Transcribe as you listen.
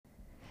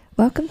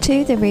Welcome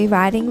to the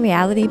Rewriting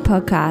Reality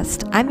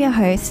podcast. I'm your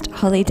host,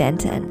 Holly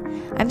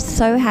Denton. I'm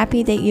so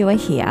happy that you are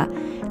here.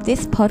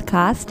 This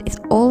podcast is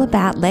all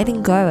about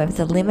letting go of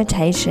the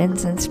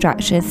limitations and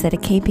structures that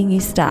are keeping you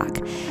stuck,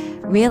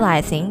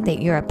 realizing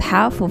that you're a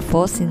powerful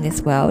force in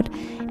this world,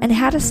 and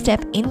how to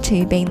step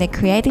into being the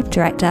creative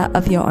director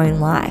of your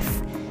own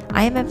life.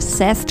 I am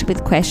obsessed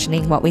with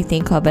questioning what we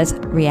think of as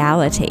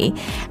reality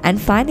and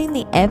finding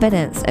the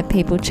evidence of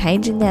people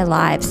changing their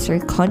lives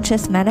through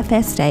conscious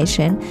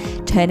manifestation,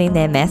 turning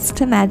their mess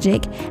to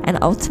magic, and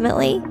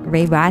ultimately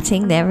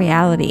rewriting their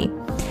reality.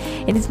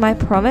 It is my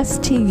promise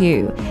to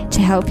you to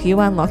help you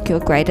unlock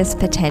your greatest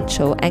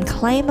potential and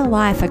claim a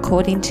life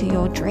according to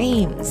your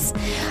dreams.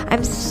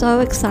 I'm so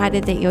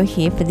excited that you're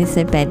here for this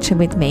adventure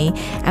with me,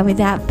 and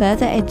without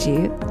further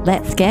ado,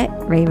 let's get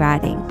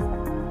rewriting.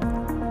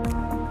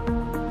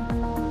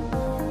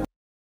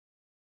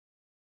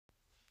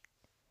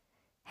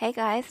 Hey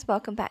guys,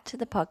 welcome back to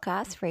the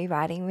podcast,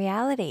 Rewriting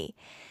Reality.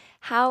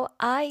 How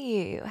are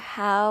you?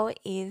 How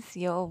is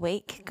your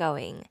week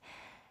going?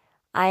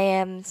 I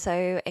am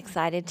so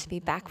excited to be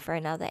back for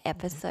another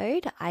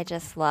episode. I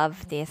just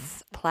love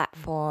this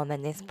platform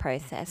and this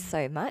process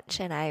so much,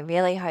 and I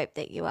really hope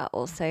that you are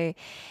also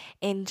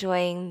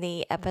enjoying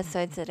the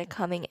episodes that are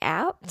coming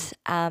out.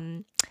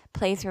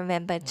 Please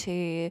remember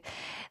to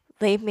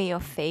leave me your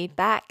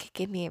feedback,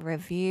 give me a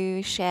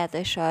review, share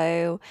the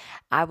show.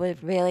 I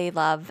would really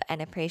love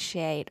and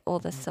appreciate all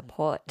the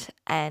support.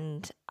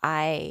 And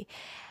I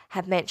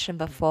have mentioned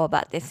before,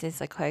 but this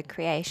is a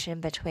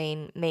co-creation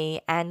between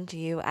me and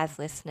you as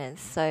listeners.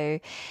 So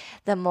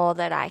the more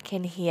that I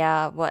can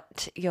hear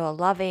what you're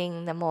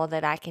loving, the more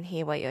that I can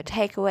hear what your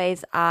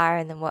takeaways are,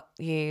 and then what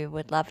you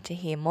would love to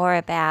hear more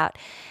about,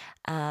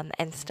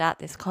 and start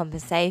this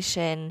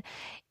conversation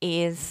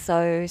is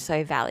so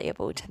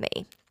valuable to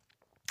me.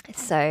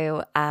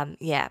 So,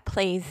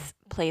 please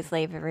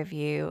leave a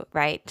review,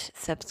 rate,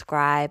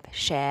 subscribe,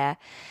 share,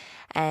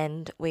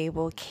 and we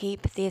will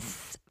keep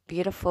this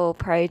beautiful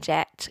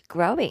project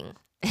growing.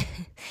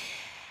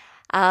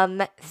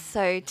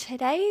 So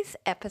today's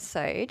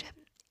episode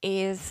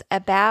is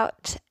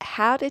about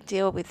how to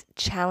deal with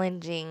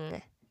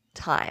challenging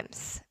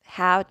times,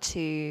 how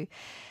to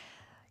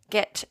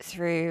get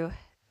through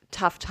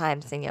tough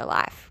times in your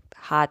life,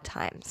 hard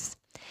times.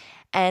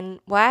 And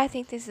why I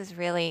think this is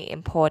really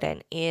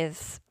important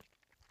is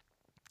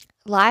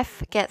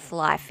life gets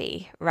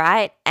lifey,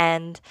 right?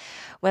 And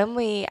when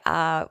we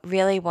are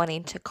really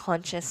wanting to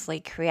consciously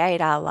create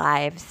our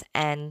lives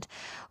and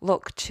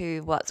look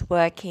to what's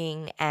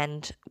working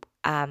and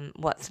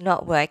what's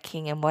not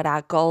working and what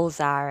our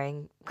goals are,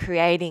 and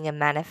creating and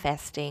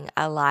manifesting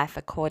a life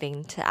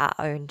according to our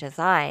own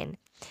design,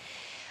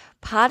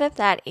 part of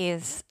that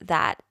is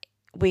that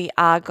we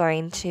are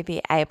going to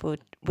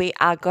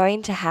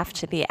have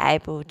to be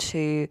able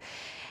to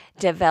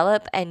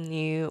develop a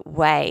new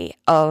way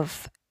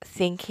of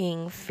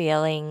thinking,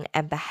 feeling,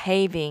 and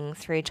behaving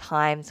through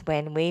times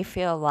when we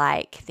feel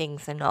like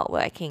things are not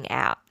working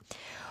out,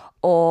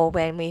 or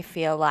when we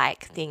feel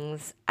like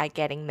things are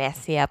getting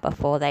messier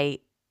before they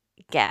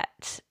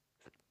get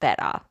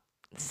better,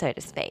 so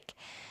to speak.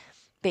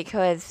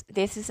 Because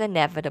this is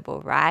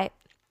inevitable, right?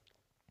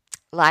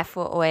 Life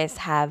will always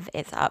have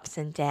its ups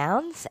and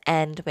downs,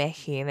 and we're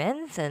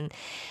humans and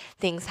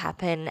things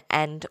happen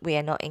and we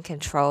are not in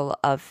control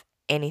of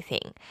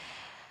anything.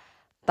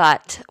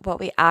 But what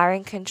we are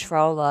in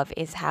control of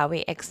is how we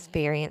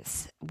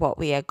experience what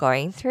we are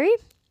going through.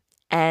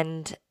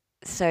 And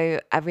so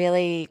a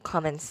really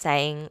common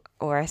saying,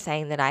 or a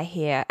saying that I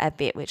hear a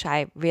bit, which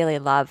I really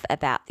love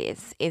about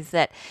this, is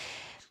that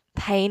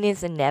pain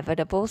is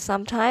inevitable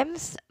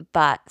sometimes,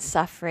 but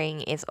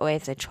suffering is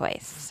always a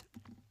choice.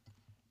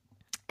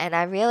 And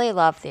I really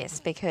love this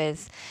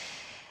because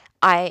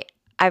I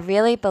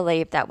really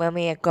believe that when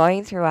we are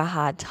going through a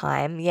hard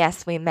time,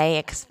 yes, we may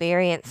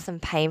experience some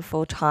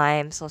painful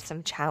times or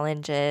some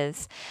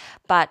challenges,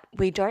 but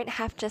we don't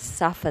have to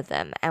suffer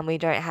them and we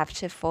don't have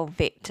to fall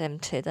victim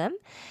to them.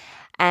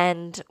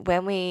 And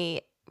when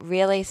we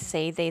really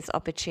see these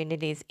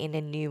opportunities in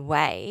a new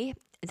way,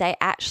 they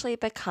actually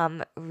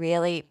become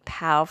really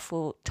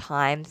powerful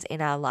times in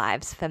our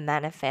lives for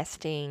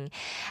manifesting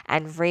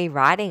and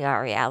rewriting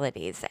our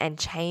realities and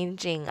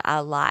changing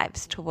our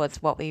lives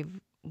towards what we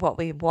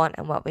want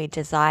and what we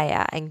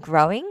desire, and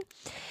growing.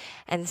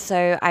 And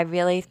so I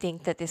really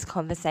think that this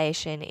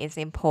conversation is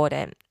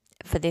important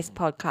for this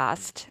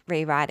podcast,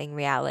 Rewriting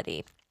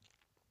Reality,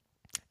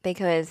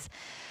 because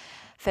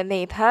for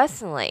me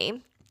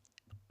personally,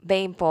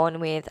 being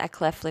born with a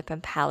cleft lip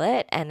and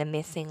palate and a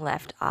missing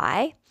left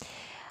eye,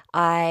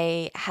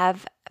 I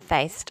have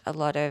faced a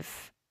lot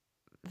of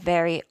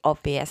very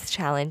obvious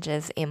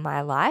challenges in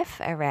my life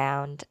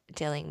around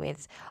dealing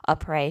with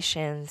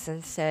operations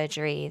and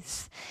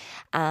surgeries,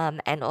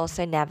 and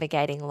also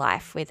navigating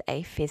life with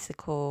a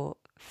physical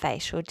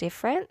facial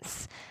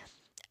difference.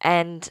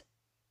 And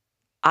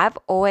I've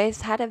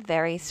always had a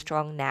very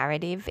strong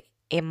narrative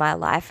in my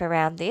life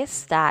around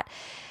this, that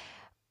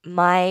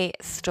my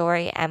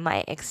story and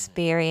my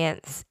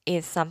experience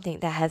is something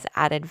that has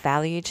added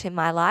value to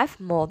my life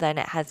more than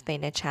it has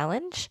been a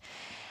challenge.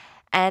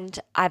 And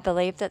I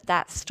believe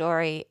that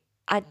story,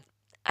 I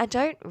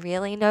don't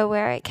really know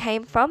where it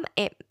came from.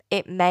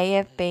 It may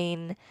have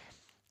been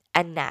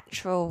a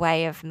natural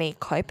way of me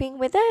coping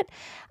with it.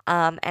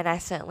 And I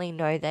certainly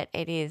know that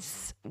it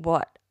is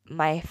what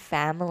my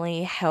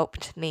family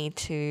helped me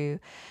to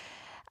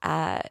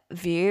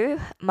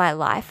view my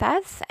life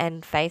as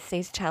and face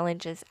these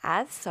challenges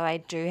as. So I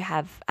do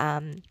have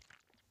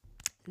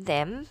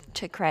them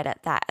to credit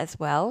that as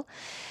well.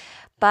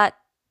 But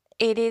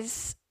it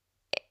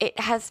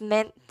has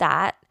meant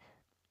that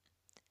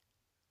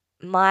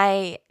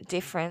my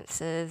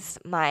differences,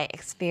 my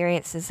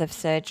experiences of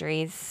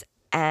surgeries,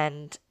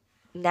 and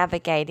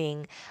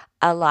navigating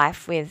a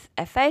life with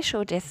a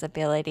facial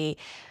disability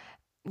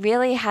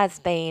really has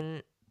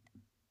been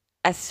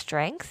a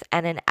strength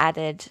and an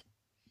added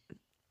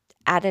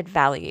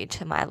value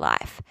to my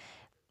life.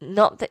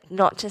 Not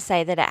to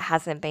say that it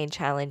hasn't been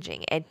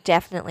challenging. It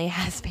definitely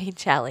has been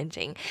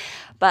challenging,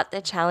 but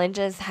the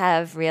challenges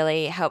have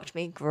really helped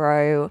me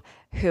grow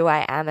who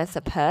I am as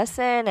a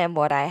person and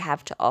what I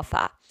have to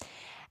offer.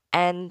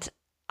 And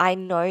I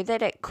know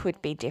that it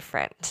could be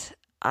different.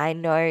 I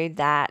know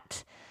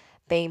that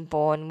being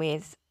born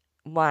with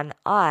one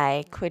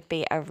eye could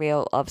be a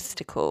real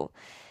obstacle.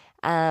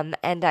 And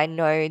I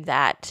know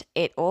that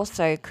it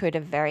also could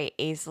have very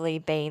easily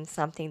been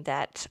something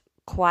that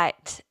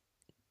quite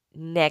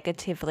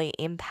negatively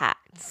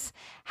impacts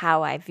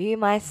how I view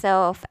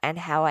myself and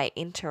how I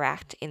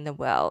interact in the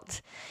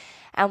world.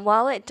 And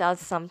while it does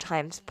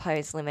sometimes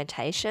pose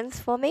limitations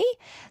for me,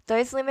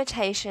 those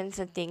limitations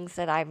are things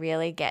that I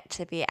really get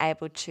to be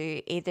able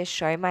to either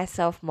show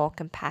myself more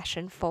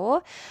compassion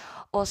for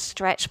or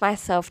stretch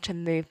myself to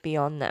move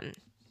beyond them.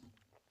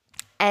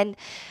 And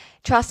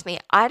trust me,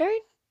 I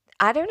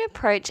don't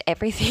approach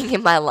everything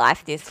in my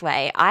life this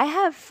way. I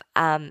have,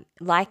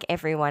 like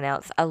everyone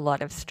else, a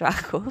lot of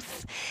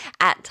struggles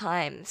at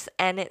times.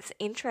 And it's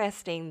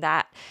interesting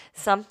that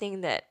something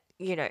that,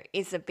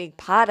 is a big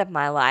part of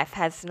my life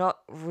has not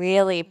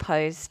really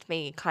posed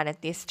me kind of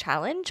this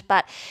challenge.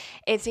 But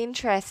it's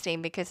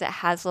interesting because it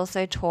has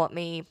also taught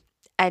me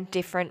a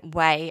different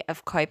way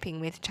of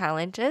coping with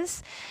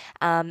challenges.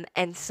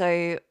 And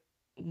so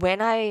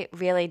when I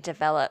really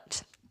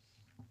developed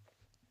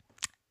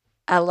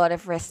a lot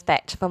of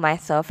respect for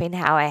myself in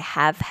how I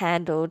have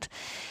handled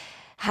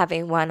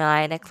having one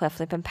eye and a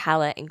cleft lip and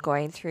palate and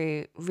going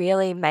through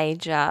really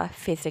major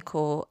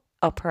physical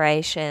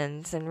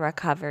operations and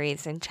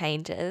recoveries and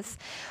changes.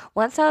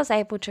 Once I was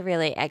able to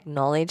really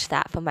acknowledge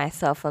that for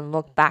myself and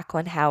look back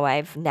on how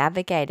I've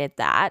navigated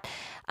that,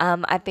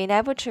 I've been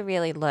able to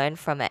really learn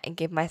from it and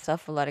give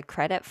myself a lot of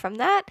credit from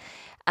that.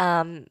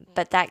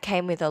 But that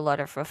came with a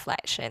lot of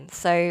reflection.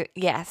 So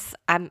yes,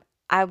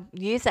 I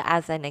use it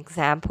as an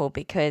example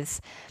because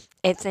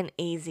it's an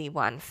easy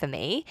one for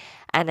me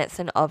and it's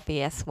an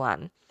obvious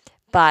one.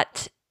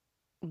 But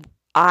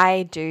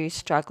I do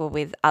struggle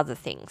with other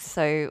things.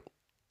 So,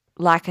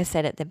 like I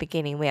said at the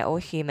beginning, we're all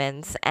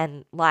humans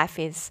and life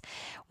is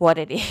what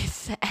it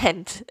is.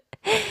 And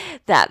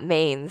that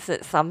means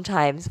that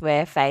sometimes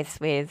we're faced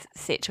with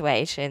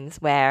situations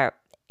where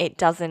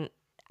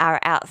our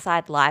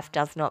outside life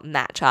does not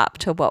match up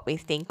to what we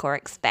think or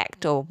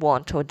expect or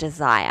want or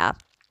desire.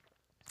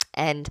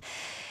 And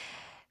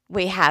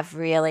we have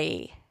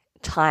really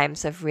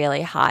times of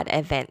really hard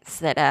events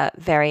that are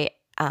very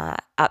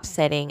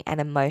upsetting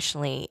and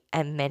emotionally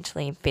and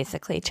mentally and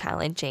physically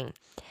challenging.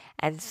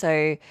 And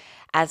so,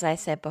 as I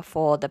said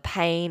before, the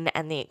pain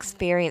and the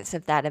experience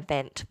of that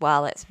event,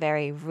 while it's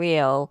very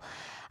real,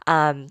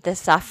 the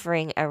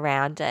suffering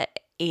around it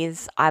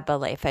is, I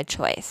believe, a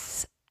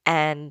choice.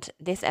 And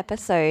this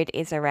episode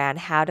is around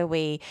how do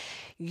we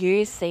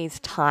use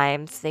these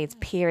times, these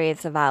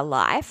periods of our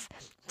life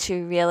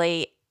to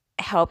really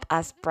help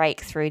us break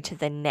through to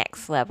the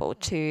next level,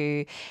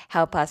 to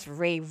help us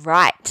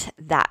rewrite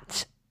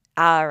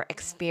our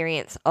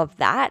experience of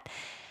that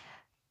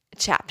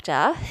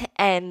chapter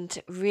and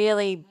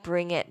really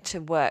bring it to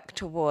work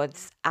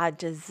towards our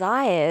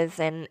desires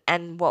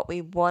and what we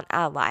want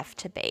our life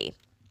to be.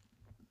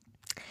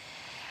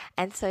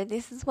 And so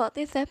this is what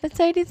this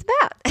episode is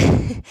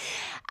about.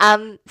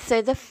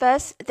 So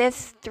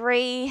there's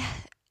three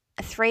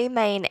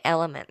main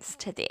elements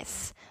to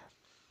this,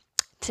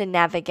 to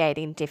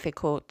navigating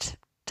difficult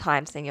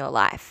times in your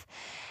life.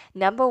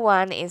 Number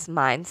 1 is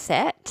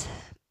mindset.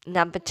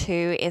 Number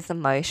 2 is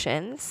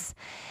emotions.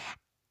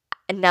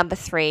 And number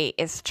 3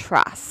 is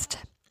trust.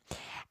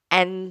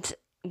 And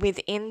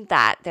within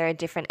that, there are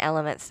different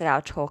elements that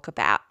I'll talk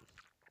about.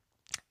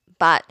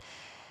 But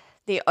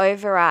the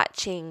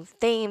overarching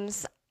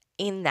themes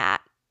in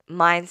that,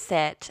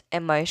 mindset,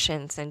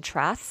 emotions, and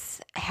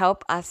trust,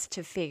 help us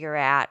to figure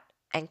out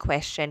and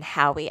question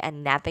how we are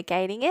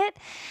navigating it.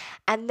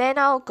 And then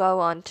I'll go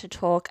on to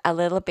talk a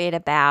little bit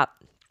about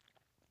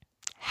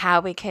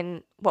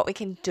what we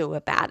can do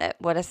about it.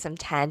 What are some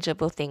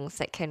tangible things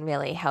that can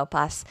really help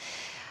us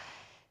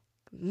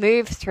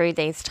move through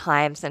these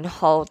times and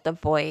hold the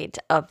void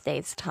of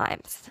these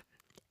times.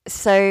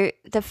 So,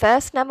 the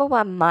first number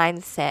one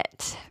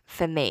mindset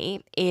for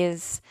me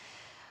is,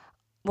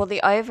 well,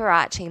 the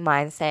overarching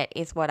mindset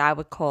is what I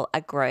would call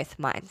a growth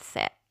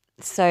mindset.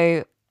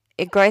 So,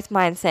 a growth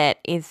mindset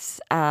is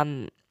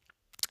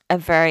a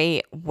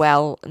very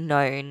well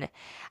known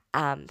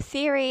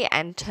theory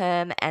and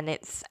term, and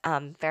it's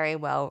very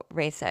well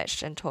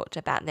researched and talked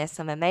about. And there's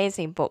some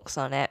amazing books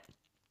on it.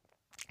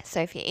 So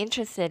if you're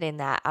interested in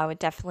that, I would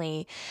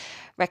definitely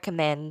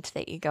recommend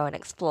that you go and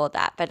explore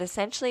that. But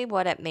essentially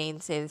what it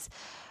means is,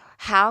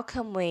 how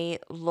can we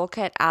look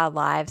at our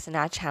lives and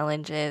our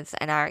challenges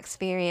and our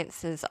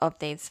experiences of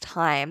these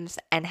times,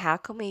 and how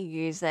can we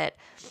use it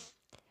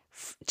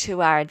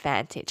to our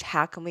advantage?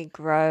 How can we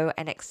grow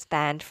and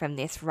expand from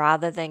this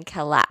rather than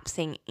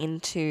collapsing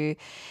into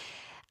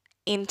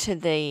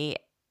the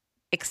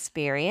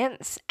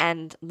experience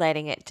and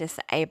letting it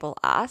disable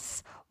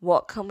us?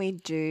 What can we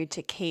do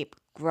to keep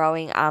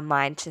growing our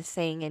mind, to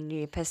seeing a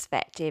new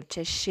perspective,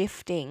 to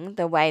shifting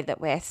the way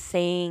that we're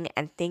seeing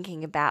and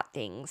thinking about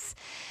things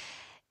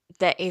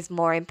that is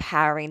more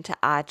empowering to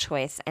our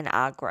choice and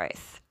our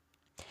growth?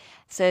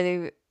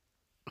 So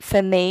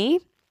for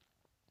me,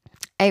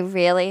 a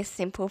really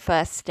simple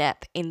first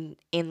step in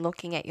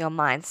looking at your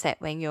mindset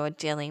when you're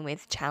dealing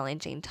with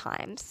challenging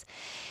times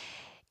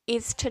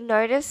is to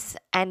notice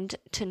and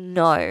to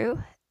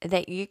know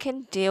that you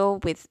can deal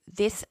with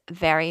this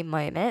very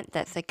moment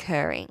that's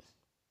occurring.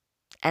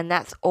 And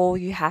that's all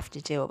you have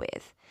to deal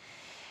with.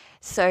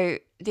 So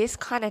this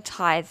kind of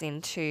ties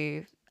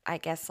into, I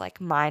guess,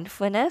 like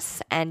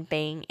mindfulness and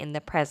being in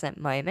the present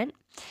moment.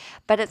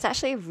 But it's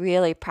actually a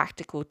really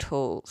practical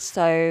tool.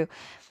 So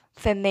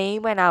for me,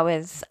 when I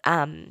was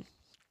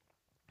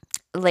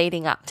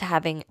leading up to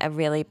having a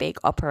really big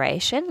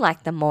operation,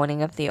 like the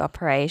morning of the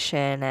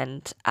operation,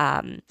 and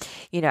I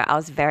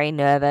was very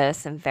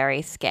nervous and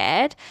very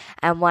scared.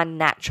 And one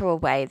natural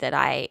way that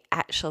I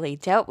actually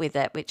dealt with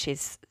it, which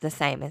is the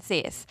same as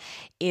this,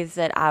 is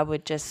that I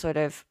would just sort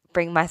of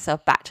bring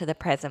myself back to the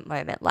present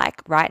moment.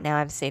 Like right now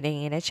I'm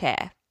sitting in a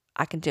chair,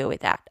 I can deal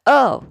with that.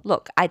 Oh,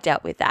 look, I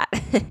dealt with that.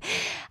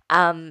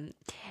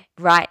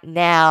 Right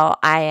now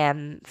I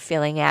am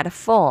filling out a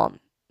form,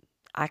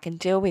 I can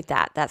deal with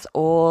that. That's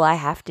all I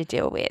have to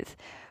deal with.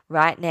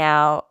 Right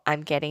now,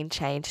 I'm getting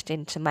changed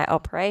into my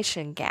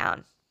operation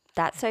gown.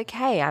 That's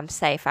okay. I'm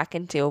safe. I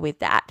can deal with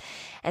that.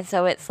 And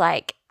so it's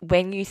like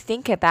when you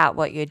think about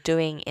what you're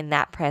doing in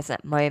that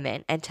present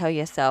moment and tell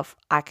yourself,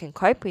 I can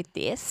cope with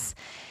this,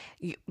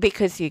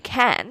 because you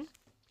can.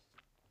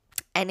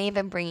 And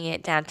even bringing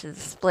it down to the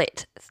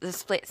split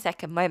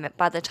second moment,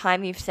 by the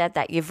time you've said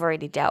that, you've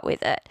already dealt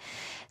with it.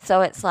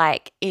 So it's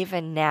like,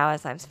 even now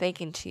as I'm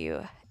speaking to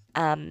you,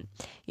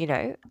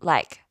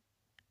 like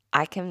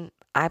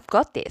I've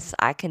got this.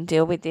 I can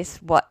deal with this,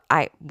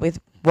 with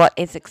what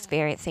is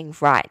experiencing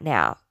right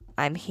now.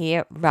 I'm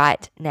here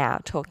right now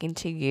talking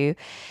to you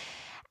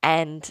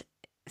and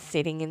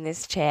sitting in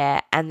this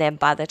chair. And then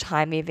by the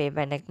time you've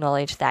even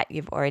acknowledged that,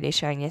 you've already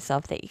shown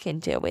yourself that you can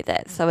deal with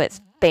it. So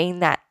it's being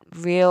that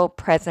real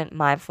present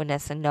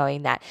mindfulness and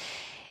knowing that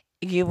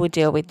you will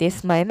deal with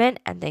this moment,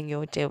 and then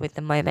you'll deal with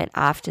the moment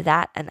after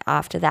that and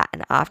after that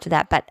and after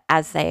that, but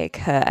as they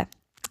occur.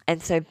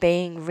 And so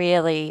being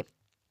really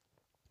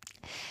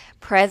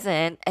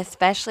present,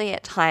 especially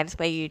at times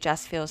where you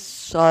just feel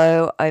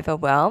so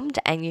overwhelmed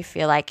and you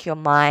feel like your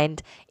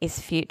mind is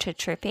future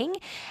tripping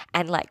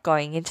and like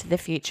going into the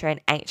future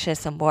and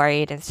anxious and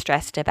worried and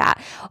stressed about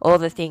all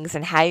the things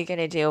and how you're going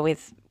to deal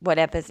with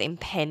whatever's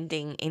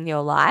impending in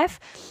your life,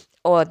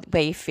 or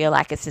where you feel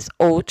like it's just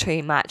all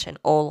too much and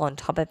all on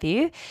top of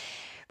you.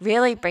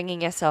 Really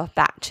bringing yourself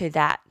back to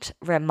that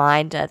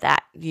reminder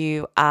that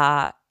you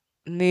are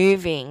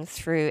moving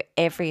through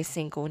every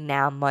single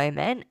now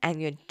moment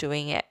and you're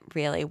doing it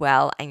really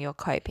well and you're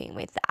coping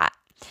with that.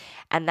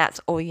 And that's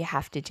all you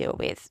have to deal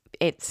with.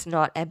 It's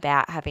not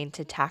about having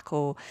to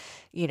tackle,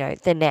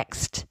 the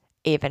next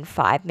even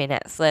 5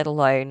 minutes, let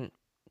alone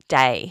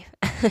day.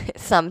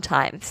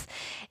 Sometimes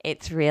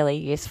it's really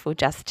useful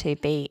just to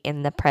be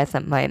in the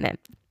present moment.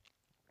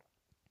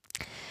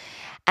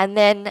 And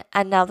then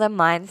another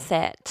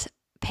mindset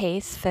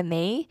piece for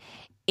me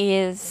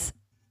is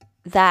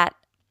that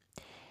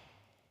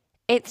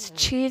it's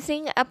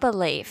choosing a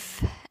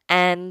belief,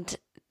 and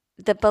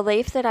the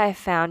belief that I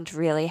found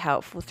really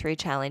helpful through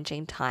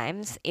challenging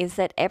times is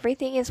that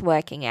everything is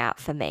working out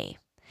for me.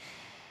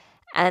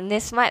 And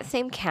this might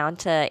seem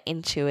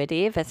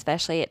counterintuitive,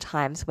 especially at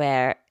times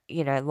where,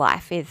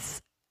 life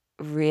is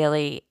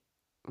really,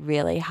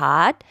 really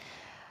hard.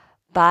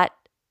 But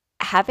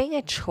having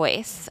a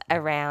choice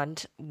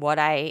around what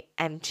I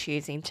am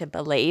choosing to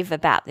believe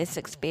about this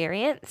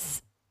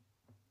experience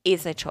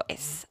is a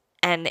choice.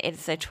 And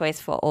it's a choice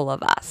for all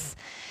of us.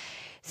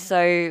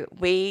 So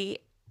we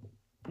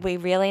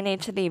really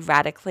need to be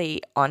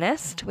radically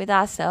honest with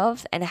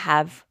ourselves and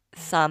have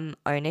some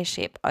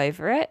ownership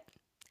over it.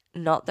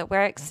 Not that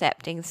we're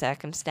accepting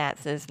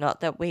circumstances, not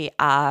that we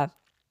are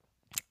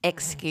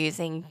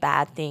excusing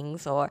bad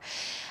things or,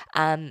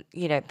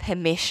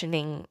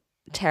 permissioning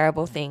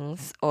terrible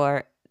things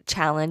or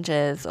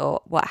challenges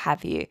or what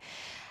have you.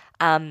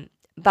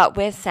 But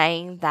we're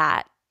saying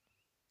that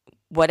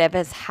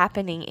whatever's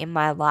happening in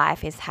my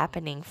life is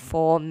happening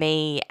for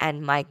me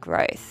and my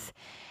growth.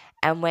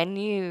 And when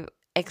you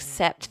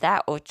accept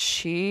that or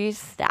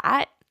choose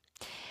that,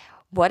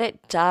 what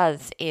it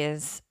does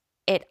is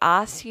it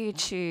asks you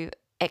to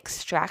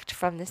extract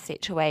from the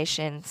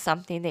situation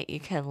something that you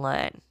can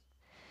learn.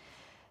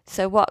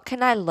 So what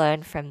can I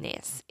learn from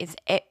this? Is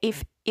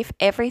if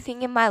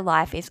everything in my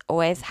life is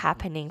always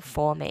happening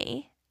for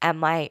me and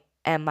my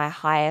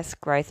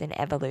highest growth and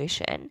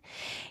evolution,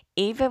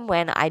 even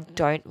when I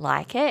don't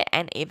like it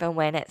and even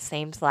when it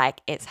seems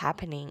like it's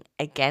happening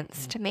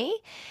against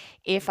me,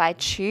 if I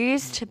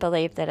choose to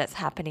believe that it's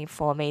happening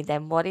for me,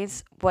 then what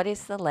is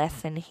the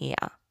lesson here?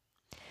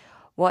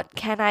 What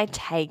can I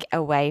take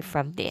away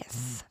from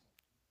this?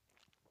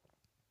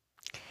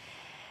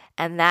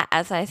 And that,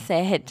 as I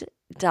said,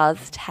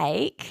 does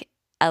take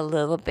a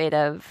little bit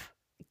of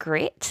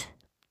grit,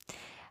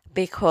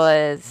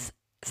 because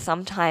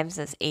sometimes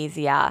it's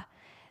easier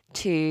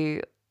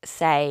to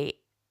say,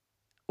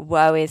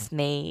 woe is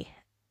me,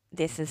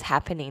 this is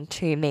happening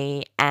to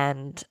me,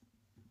 and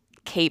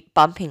keep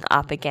bumping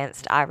up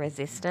against our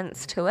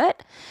resistance to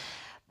it.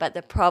 But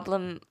the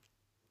problem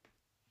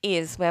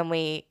is when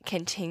we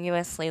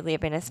continuously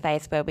live in a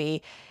space where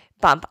we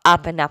bump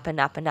up and up and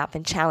up and up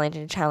and challenge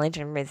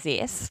and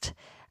resist,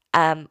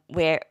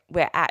 we're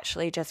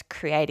actually just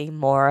creating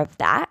more of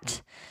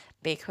that,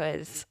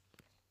 because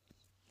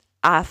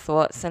our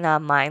thoughts and our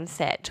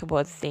mindset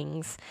towards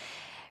things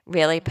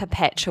really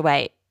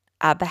perpetuate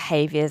our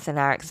behaviors and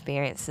our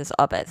experiences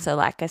of it. So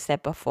like I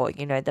said before,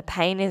 the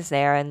pain is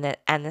there and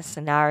the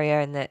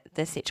scenario and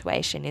the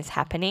situation is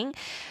happening,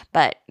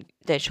 but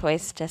the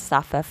choice to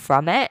suffer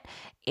from it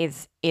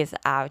is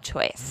our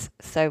choice.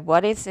 So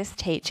what is this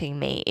teaching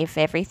me? If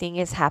everything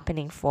is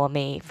happening for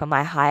me, for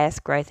my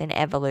highest growth and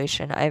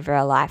evolution over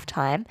a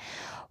lifetime,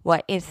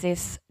 what is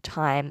this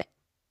time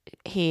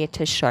here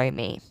to show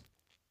me?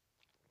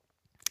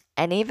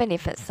 And even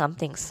if it's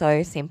something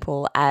so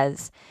simple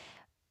as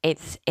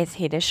it's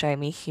here to show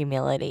me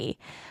humility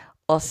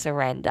or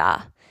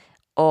surrender,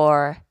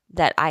 or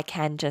that I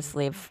can just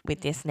live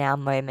with this now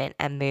moment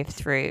and move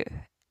through,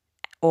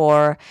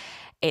 or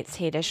it's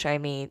here to show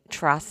me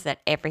trust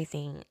that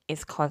everything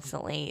is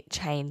constantly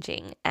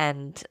changing,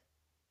 and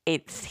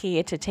it's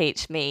here to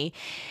teach me,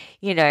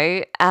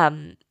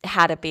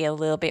 how to be a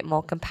little bit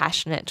more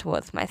compassionate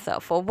towards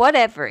myself, or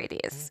whatever it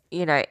is.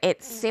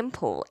 It's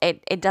simple.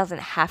 It doesn't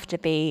have to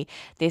be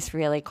this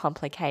really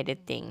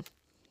complicated thing.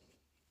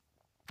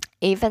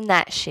 Even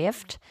that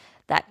shift,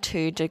 that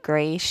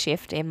 2-degree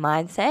shift in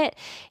mindset,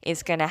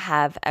 is going to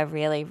have a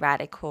really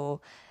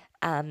radical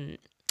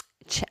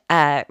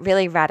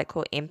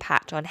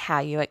impact on how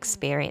you're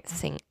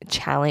experiencing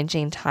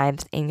challenging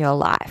times in your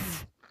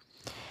life.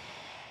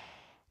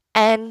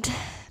 And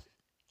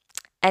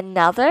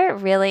another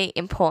really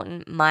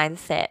important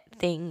mindset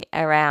thing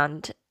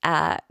around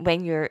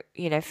when you're,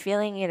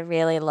 feeling in a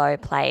really low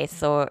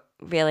place or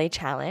really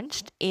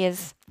challenged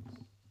is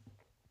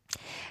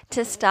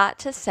to start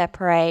to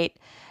separate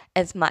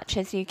as much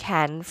as you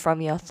can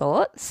from your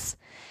thoughts.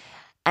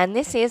 And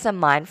this is a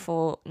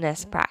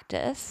mindfulness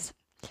practice,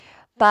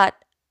 but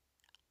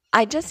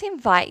I just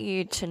invite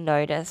you to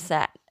notice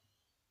that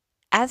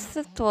as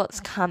the thoughts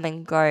come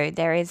and go,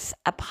 there is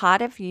a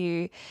part of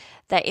you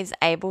that is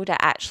able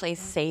to actually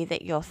see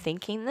that you're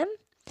thinking them.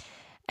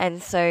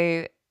 And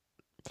so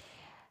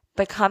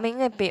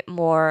becoming a bit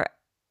more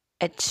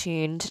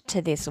attuned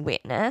to this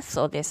witness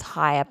or this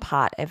higher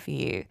part of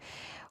you,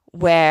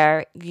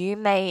 where you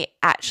may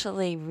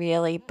actually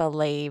really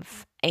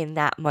believe in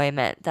that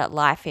moment that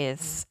life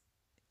is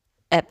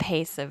a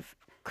piece of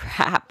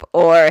crap,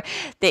 or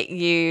that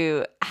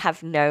you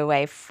have no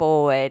way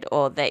forward,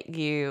 or that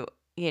you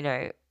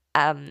are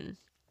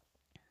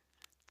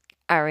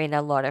in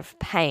a lot of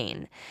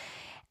pain.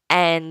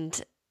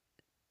 And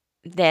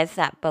there's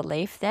that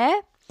belief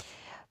there.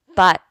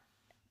 But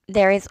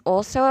there is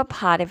also a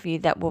part of you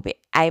that will be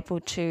able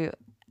to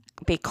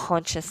be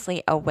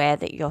consciously aware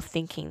that you're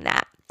thinking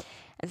that.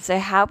 And so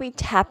how we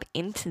tap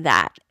into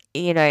that,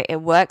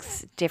 it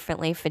works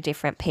differently for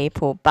different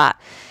people, but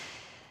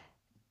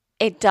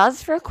it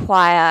does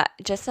require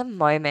just a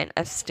moment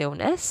of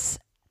stillness,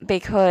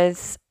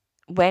 because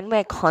when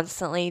we're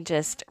constantly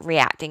just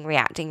reacting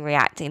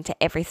to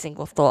every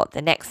single thought,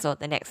 the next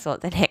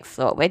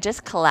thought, we're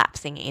just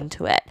collapsing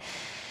into it.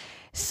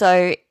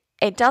 So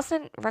it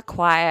doesn't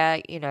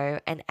require,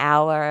 an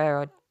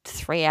hour or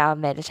 3-hour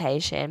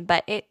meditation,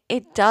 but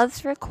it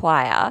does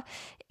require,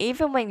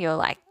 even when you're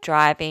like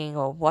driving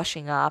or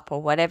washing up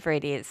or whatever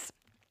it is,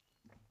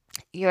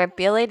 your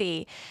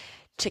ability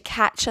to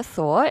catch a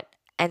thought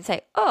and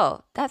say,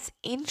 oh, that's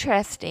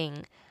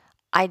interesting.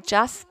 I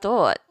just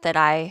thought that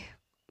I,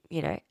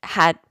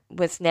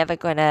 was never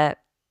going to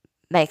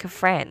make a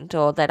friend,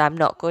 or that I'm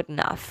not good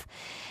enough.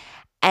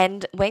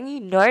 And when you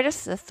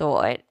notice the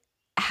thought,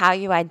 how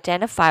you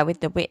identify with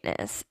the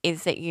witness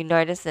is that you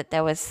notice that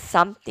there was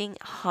something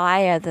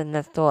higher than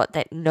the thought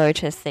that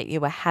noticed that you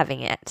were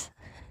having it.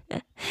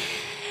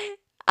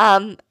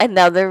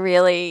 Another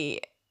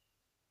really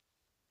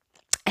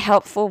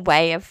helpful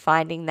way of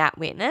finding that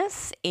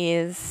witness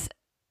is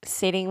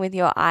sitting with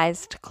your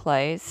eyes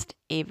closed,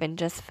 even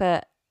just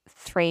for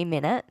 3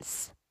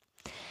 minutes,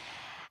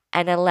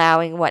 and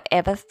allowing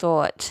whatever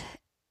thought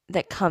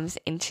that comes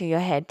into your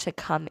head to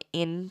come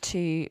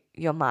into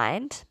your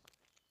mind.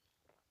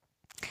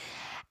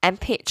 And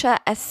picture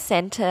a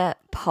center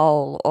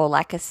pole or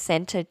like a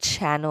center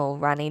channel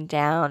running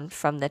down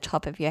from the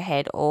top of your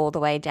head all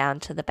the way down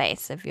to the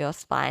base of your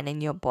spine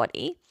and your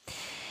body.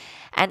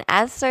 And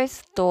as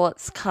those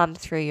thoughts come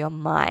through your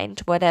mind,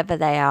 whatever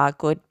they are,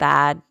 good,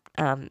 bad,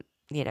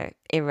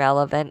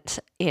 irrelevant,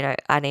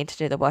 I need to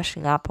do the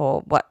washing up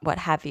or what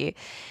have you,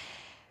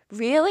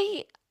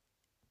 really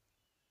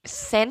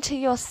center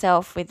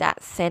yourself with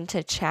that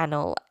center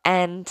channel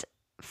and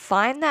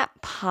find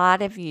that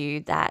part of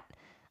you, that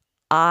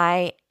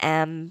I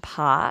am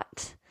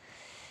part,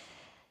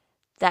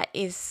 that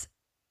is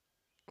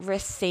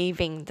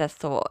receiving the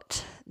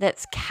thought,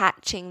 that's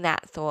catching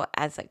that thought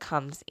as it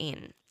comes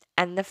in.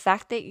 And the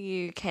fact that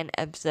you can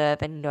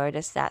observe and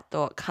notice that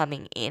thought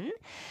coming in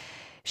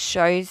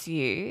shows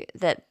you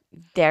that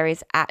there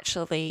is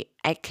actually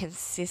a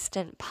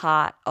consistent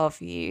part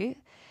of you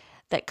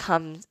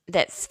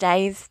that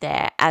stays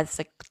there as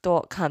the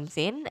thought comes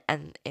in,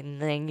 and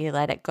then you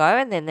let it go,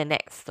 and then the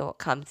next thought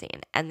comes in.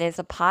 And there's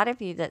a part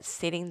of you that's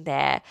sitting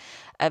there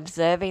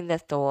observing the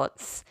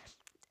thoughts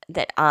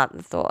that aren't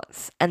the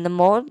thoughts. And the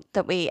more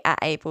that we are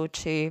able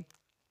to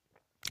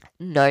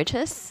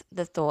notice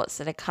the thoughts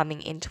that are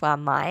coming into our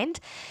mind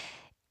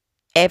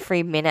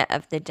every minute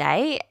of the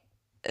day,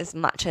 as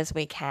much as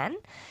we can,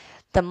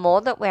 the more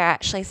that we're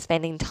actually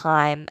spending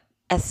time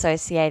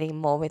associating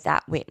more with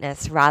that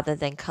witness rather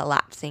than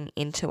collapsing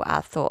into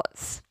our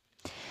thoughts.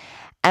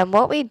 And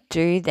what we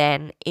do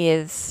then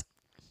is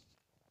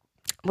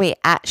we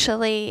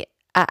actually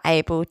are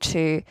able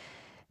to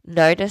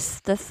notice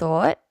the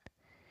thought,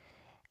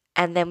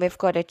 and then we've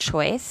got a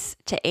choice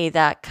to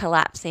either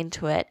collapse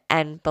into it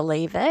and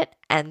believe it,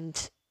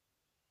 and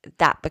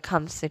that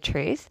becomes the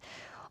truth,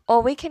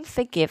 or we can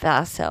forgive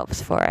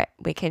ourselves for it.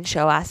 We can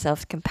show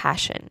ourselves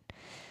compassion.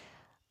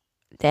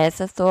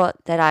 There's a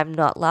thought that I'm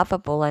not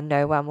lovable and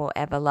no one will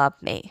ever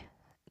love me.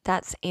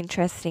 That's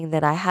interesting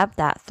that I have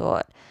that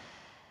thought.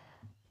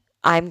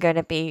 I'm going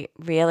to be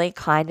really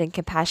kind and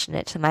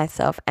compassionate to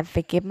myself and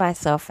forgive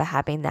myself for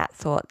having that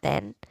thought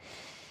then.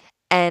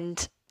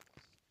 And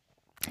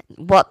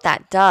what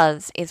that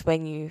does is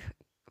when you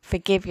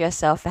forgive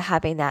yourself for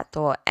having that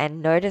thought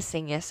and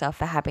noticing yourself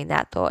for having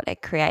that thought,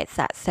 it creates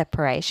that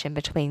separation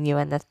between you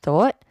and the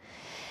thought.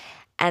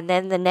 And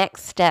then the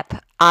next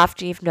step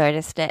after you've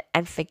noticed it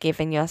and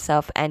forgiven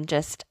yourself and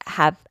just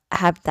have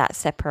that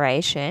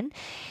separation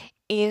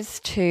is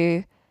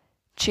to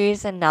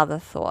choose another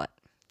thought.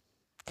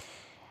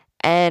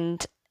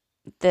 And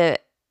the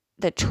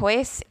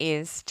choice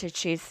is to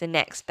choose the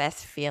next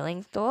best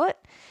feeling thought.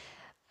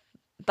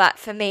 But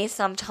for me,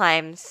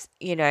 sometimes,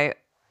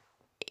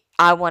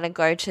 I want to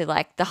go to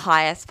like the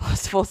highest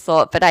possible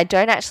thought, but I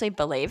don't actually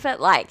believe it.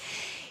 Like,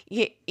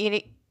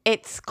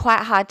 it's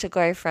quite hard to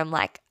go from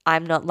like,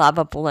 I'm not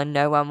lovable and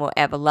no one will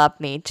ever love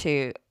me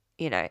to,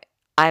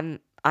 I'm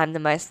the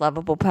most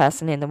lovable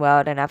person in the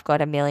world and I've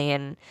got a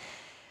million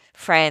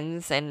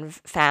friends and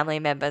family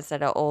members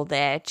that are all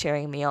there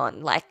cheering me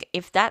on. Like,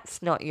 if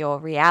that's not your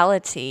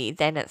reality,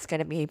 then it's going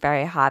to be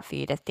very hard for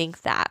you to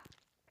think that.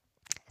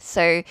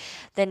 So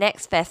the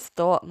next best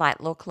thought might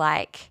look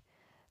like,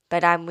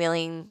 but I'm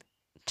willing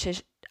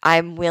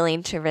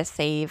to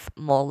receive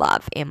more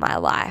love in my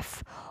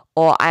life,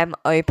 or I'm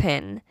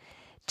open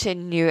to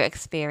new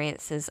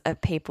experiences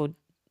of people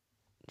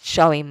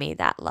showing me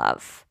that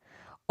love,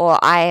 or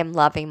I am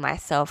loving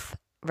myself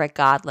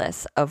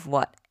regardless of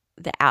what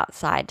the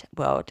outside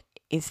world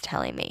is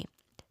telling me.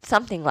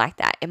 Something like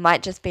that. It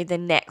might just be the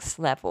next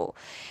level.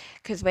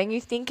 Because when you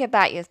think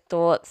about your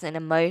thoughts and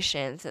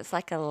emotions, it's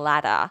like a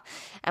ladder.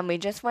 And we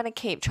just want to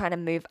keep trying to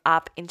move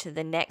up into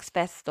the next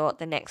best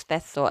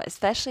thought,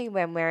 especially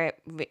when we're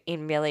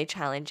in really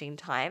challenging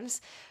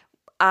times.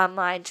 Our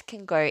mind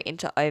can go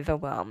into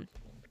overwhelm.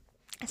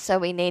 So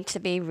we need to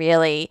be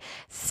really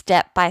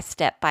step by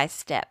step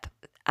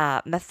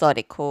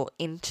methodical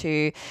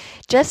into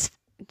just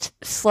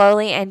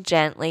slowly and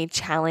gently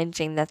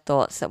challenging the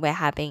thoughts that we're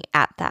having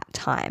at that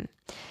time.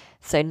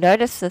 So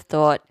notice the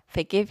thought,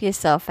 forgive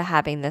yourself for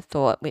having the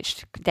thought,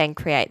 which then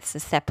creates the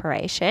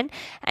separation,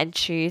 and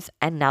choose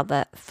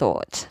another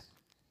thought.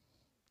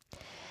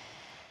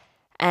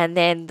 And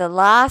then the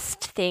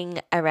last thing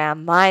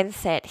around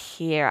mindset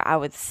here, I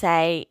would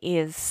say,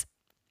 is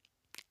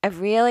a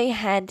really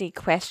handy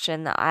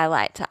question that I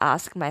like to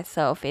ask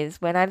myself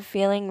is when I'm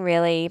feeling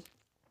really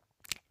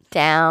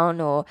down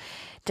or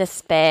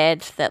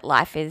despaired that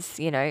life is,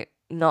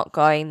 not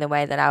going the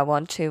way that I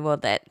want to, or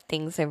that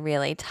things are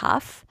really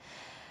tough,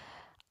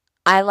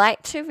 I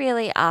like to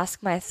really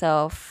ask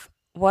myself,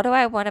 what do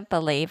I want to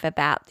believe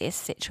about this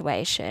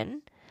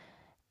situation?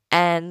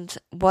 And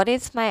what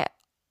is my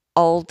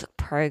old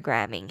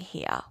programming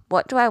here?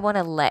 What do I want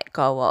to let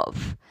go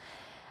of?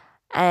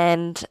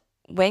 And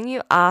when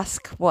you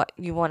ask what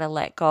you want to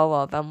let go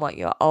of and what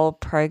your old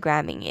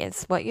programming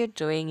is, what you're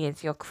doing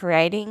is you're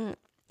creating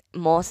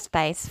more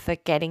space for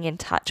getting in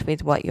touch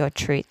with what your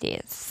truth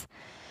is.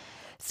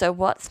 So,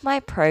 what's my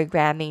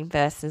programming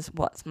versus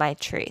what's my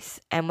truth?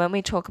 And when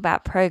we talk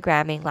about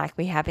programming, like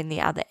we have in the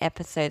other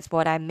episodes,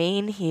 what I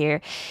mean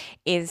here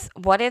is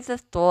what are the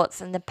thoughts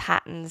and the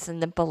patterns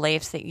and the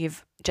beliefs that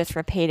you've just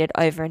repeated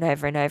over and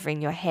over and over in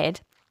your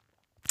head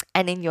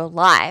and in your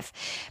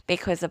life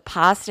because of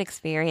past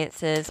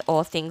experiences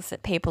or things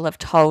that people have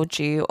told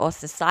you or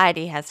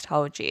society has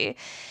told you.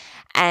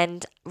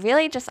 And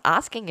really just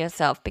asking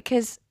yourself,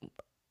 because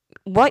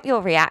what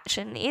your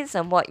reaction is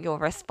and what your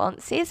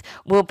response is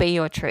will be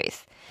your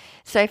truth.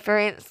 So, for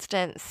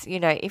instance,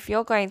 if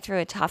you're going through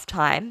a tough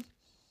time,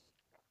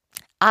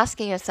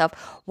 asking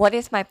yourself, what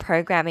is my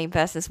programming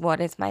versus what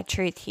is my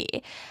truth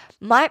here,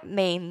 might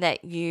mean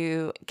that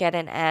you get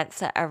an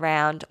answer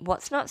around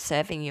what's not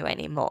serving you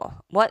anymore.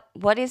 What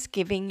is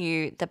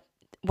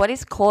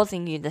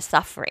causing you the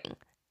suffering?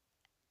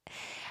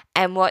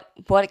 And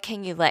what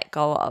can you let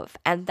go of?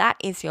 And that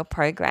is your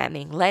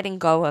programming, letting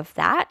go of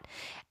that.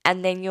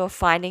 And then you're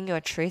finding your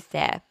truth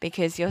there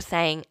because you're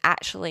saying,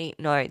 actually,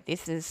 no,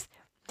 this is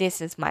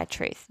my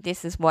truth.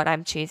 This is what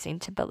I'm choosing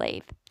to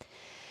believe.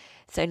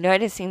 So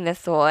noticing the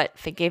thought,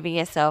 forgiving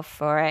yourself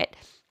for it,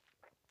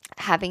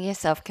 having your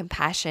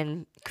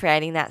self-compassion,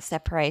 creating that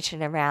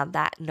separation around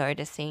that,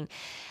 noticing,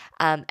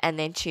 and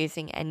then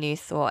choosing a new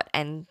thought.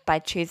 And by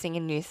choosing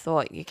a new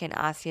thought, you can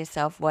ask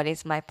yourself, what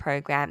is my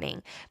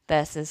programming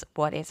versus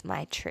what is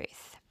my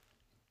truth?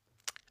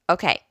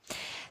 Okay,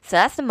 so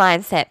that's the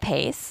mindset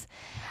piece.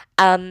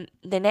 The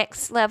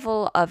next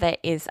level of it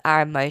is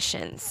our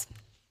emotions.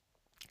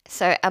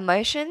 So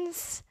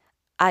emotions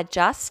are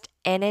just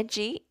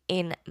energy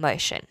in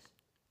motion.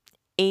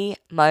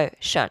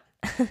 Emotion.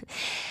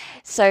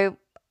 So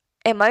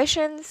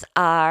emotions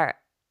are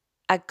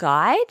a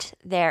guide.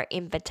 They're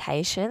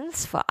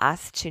invitations for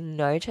us to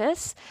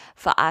notice,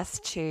 for us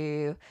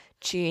to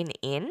tune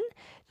in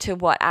to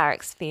what our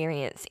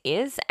experience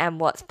is and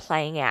what's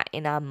playing out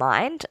in our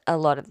mind a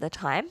lot of the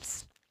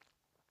times.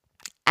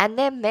 And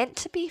they're meant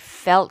to be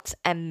felt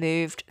and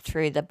moved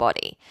through the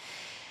body.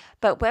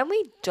 But when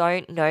we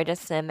don't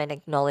notice them and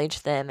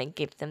acknowledge them and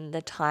give them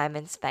the time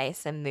and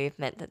space and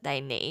movement that they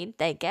need,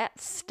 they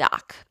get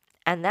stuck.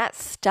 And that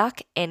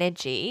stuck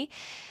energy,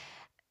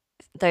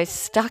 those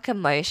stuck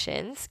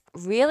emotions,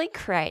 really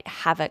create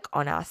havoc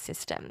on our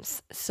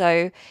systems.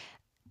 So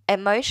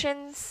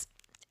emotions,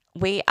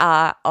 we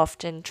are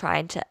often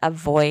trying to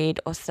avoid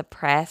or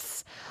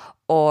suppress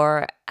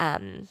or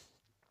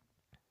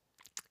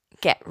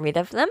get rid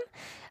of them.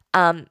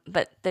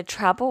 But the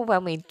trouble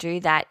when we do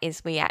that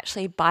is we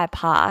actually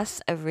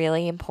bypass a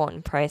really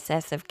important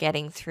process of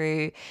getting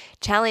through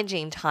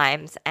challenging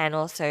times and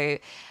also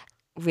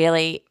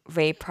really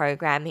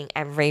reprogramming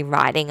and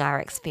rewriting our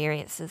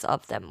experiences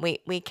of them.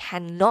 We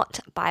cannot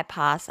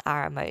bypass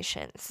our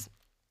emotions.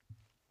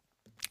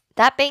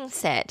 That being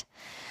said,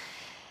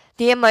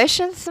 the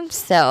emotions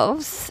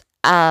themselves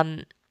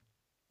are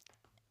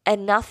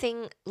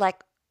nothing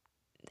like,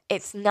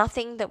 it's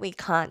nothing that we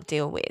can't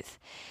deal with.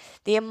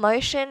 The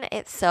emotion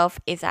itself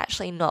is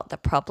actually not the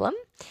problem.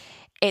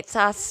 It's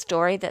our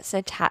story that's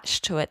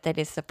attached to it that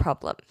is the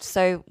problem.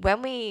 So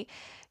when we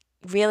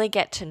really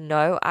get to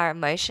know our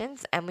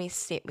emotions and we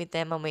sit with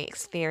them and we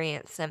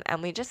experience them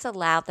and we just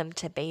allow them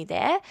to be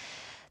there,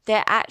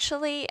 they're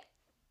actually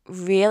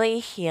really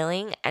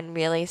healing and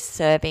really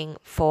serving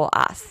for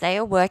us. They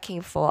are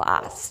working for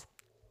us.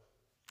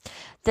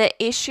 The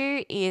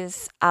issue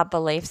is our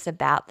beliefs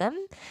about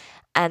them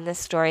and the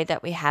story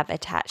that we have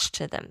attached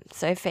to them.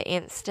 So, for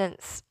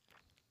instance,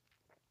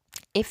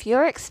 if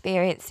you're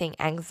experiencing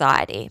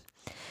anxiety,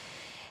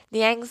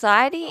 the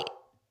anxiety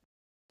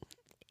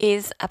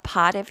is a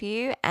part of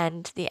you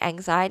and the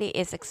anxiety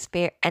is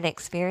an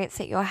experience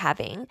that you're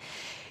having,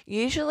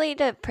 usually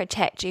to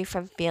protect you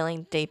from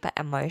feeling deeper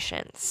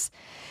emotions.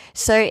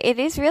 So it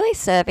is really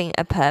serving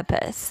a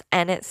purpose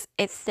and it's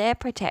there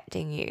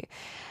protecting you.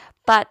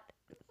 But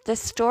the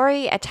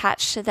story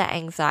attached to the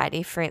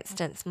anxiety, for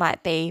instance,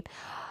 might be,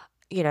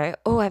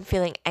 I'm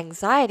feeling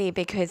anxiety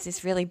because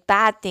this really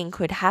bad thing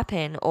could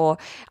happen, or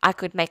I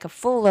could make a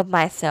fool of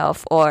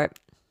myself, or,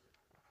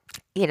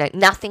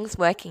 nothing's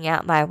working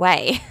out my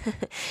way.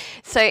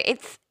 So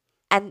it's,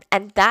 and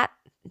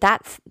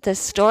that's the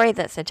story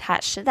that's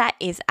attached to that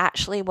is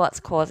actually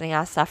what's causing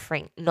our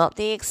suffering, not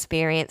the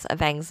experience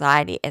of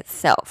anxiety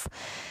itself.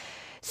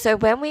 So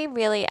when we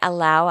really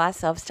allow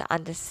ourselves to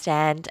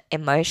understand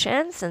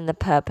emotions and the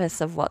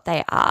purpose of what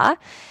they are,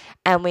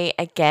 and we,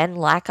 again,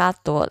 like our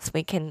thoughts,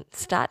 we can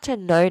start to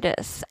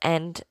notice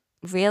and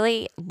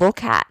really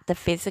look at the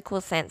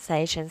physical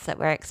sensations that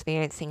we're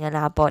experiencing in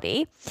our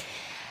body.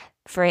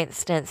 For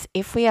instance,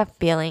 if we are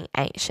feeling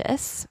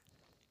anxious,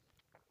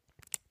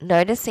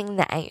 noticing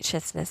the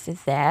anxiousness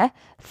is there,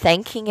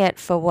 thanking it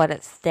for what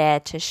it's there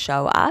to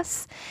show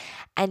us,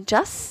 and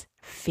just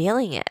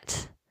feeling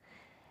it.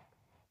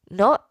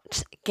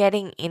 Not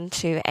getting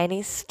into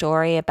any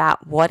story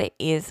about what it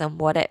is and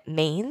what it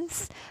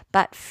means,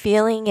 but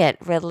feeling it,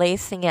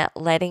 releasing it,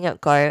 letting it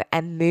go,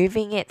 and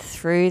moving it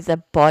through the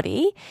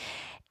body.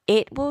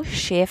 It will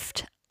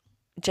shift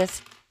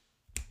just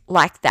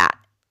like that.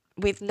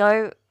 You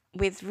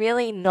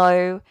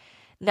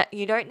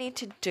don't need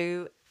to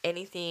do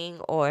anything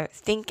or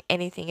think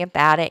anything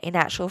about it. In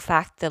actual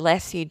fact, the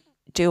less you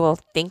do or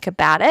think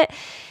about it,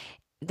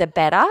 the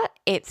better.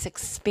 It's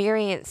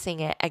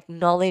experiencing it,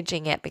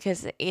 acknowledging it,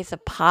 because it is a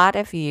part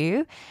of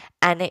you,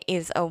 and it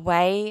is a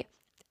way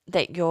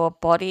that your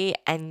body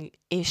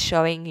is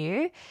showing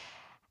you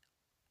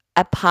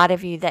a part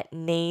of you that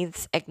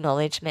needs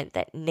acknowledgement,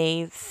 that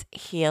needs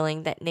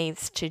healing, that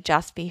needs to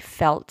just be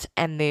felt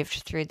and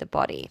moved through the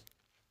body.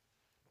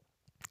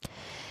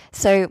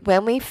 So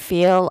when we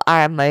feel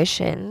our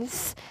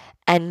emotions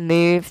and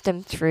move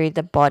them through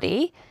the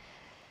body,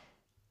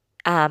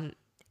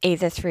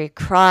 either through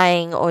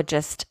crying or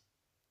just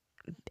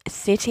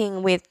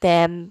sitting with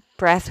them,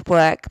 breath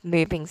work,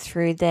 moving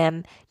through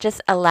them, just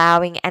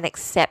allowing and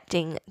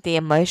accepting the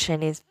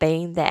emotion is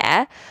being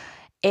there,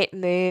 it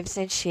moves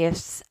and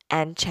shifts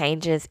and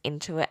changes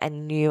into a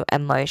new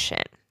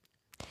emotion.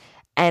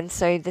 And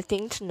so the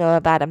thing to know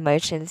about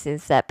emotions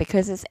is that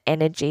because it's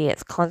energy,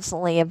 it's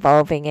constantly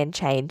evolving and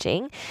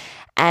changing,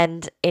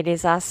 and it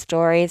is our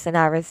stories and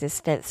our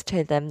resistance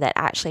to them that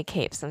actually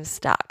keeps them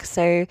stuck.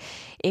 So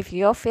if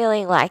you're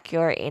feeling like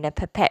you're in a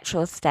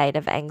perpetual state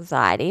of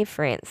anxiety,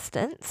 for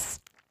instance,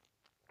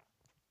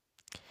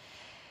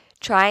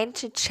 trying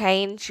to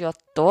change your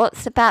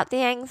thoughts about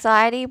the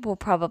anxiety will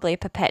probably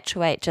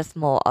perpetuate just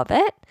more of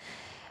it.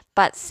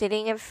 But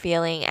sitting and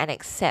feeling and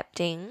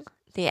accepting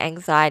the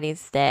anxiety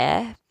is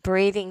there,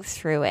 breathing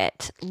through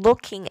it,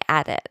 looking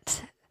at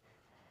it,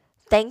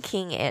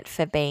 thanking it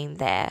for being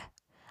there,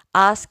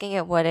 asking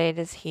it what it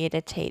is here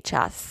to teach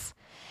us.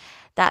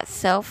 That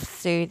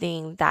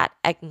self-soothing, that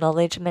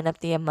acknowledgement of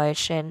the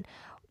emotion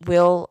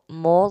will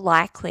more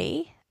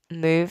likely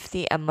move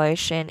the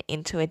emotion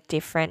into a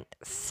different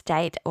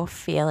state or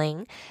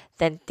feeling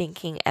than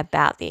thinking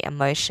about the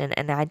emotion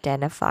and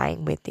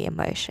identifying with the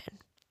emotion.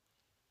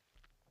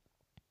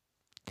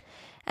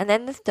 And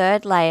then the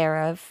third layer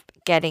of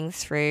getting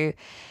through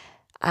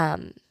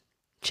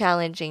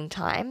challenging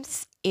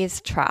times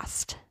is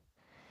trust.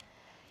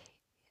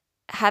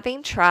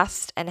 Having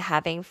trust and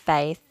having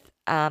faith,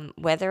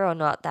 whether or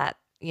not that,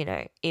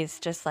 is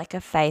just like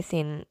a faith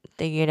in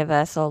the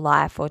universal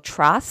life or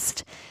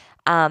trust,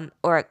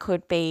 or it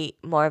could be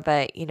more of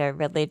a,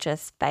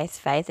 religious-based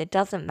faith. It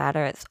doesn't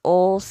matter. It's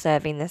all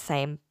serving the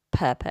same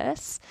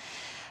purpose.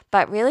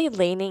 But really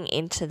leaning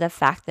into the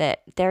fact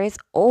that there is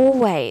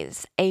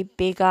always a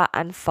bigger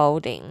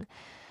unfolding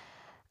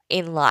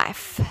in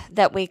life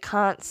that we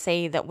can't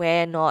see, that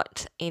we're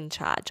not in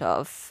charge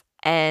of.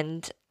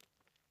 And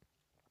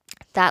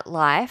that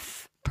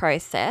life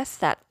process,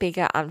 that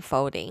bigger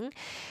unfolding,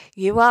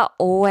 you are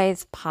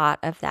always part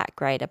of that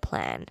greater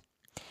plan.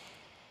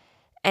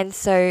 And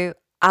so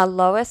our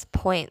lowest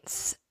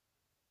points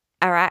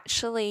are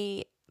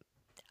actually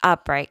our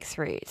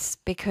breakthroughs,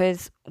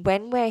 because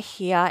when we're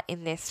here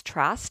in this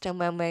trust and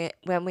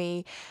when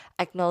we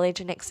acknowledge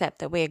and accept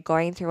that we're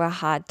going through a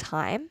hard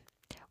time,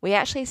 we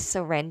actually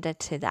surrender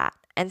to that.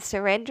 And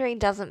surrendering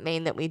doesn't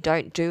mean that we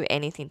don't do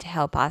anything to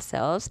help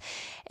ourselves.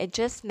 It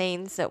just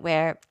means that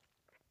we're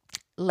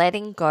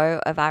letting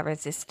go of our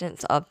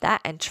resistance of that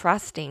and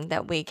trusting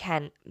that we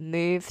can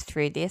move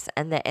through this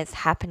and that it's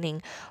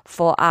happening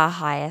for our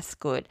highest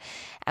good.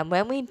 And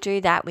when we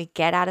do that, we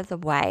get out of the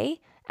way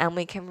and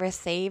we can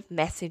receive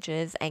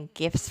messages and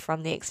gifts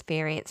from the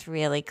experience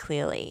really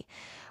clearly.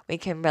 We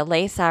can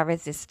release our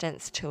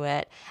resistance to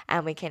it,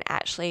 and we can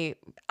actually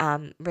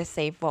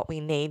receive what we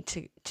need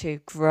to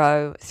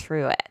grow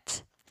through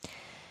it.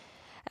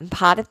 And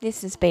part of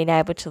this is being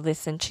able to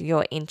listen to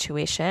your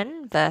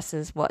intuition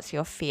versus what's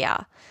your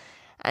fear.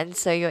 And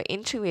so your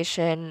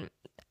intuition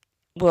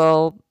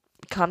will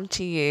come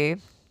to you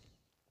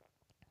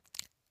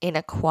in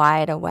a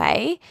quieter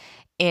way,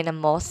 in a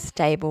more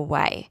stable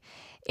way.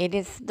 It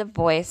is the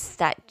voice,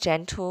 that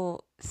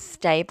gentle,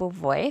 stable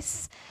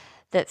voice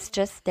that's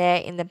just there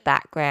in the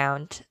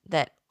background,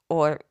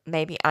 or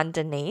maybe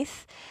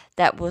underneath,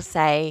 that will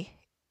say,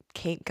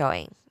 keep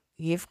going,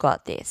 you've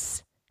got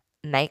this,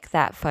 make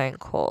that phone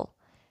call,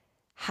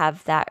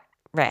 have that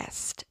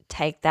rest,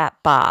 take that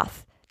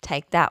bath,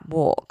 take that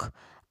walk,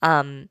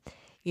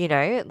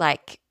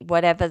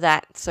 whatever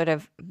that sort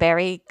of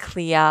very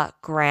clear,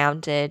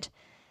 grounded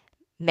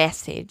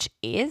message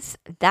is,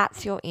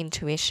 that's your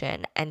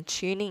intuition, and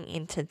tuning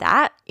into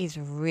that is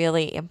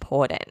really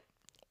important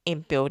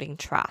in building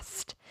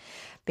trust.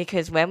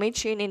 Because when we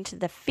tune into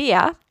the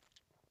fear,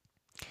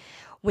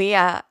 we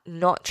are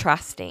not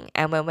trusting,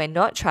 and when we're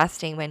not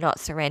trusting, we're not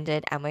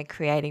surrendered, and we're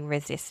creating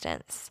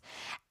resistance,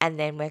 and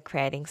then we're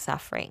creating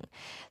suffering.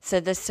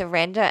 So the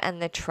surrender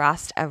and the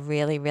trust are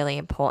really, really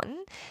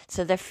important.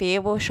 So the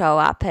fear will show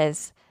up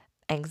as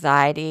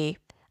anxiety,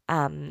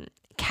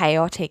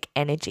 chaotic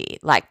energy,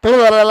 like blah,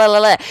 blah, blah, blah,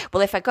 blah.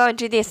 Well, if I go and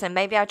do this, and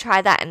maybe I'll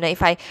try that, and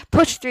if I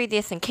push through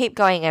this and keep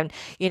going, and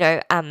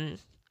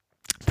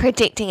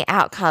predicting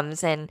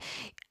outcomes, and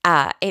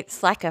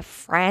it's like a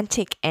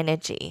frantic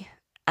energy,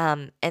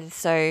 and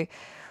so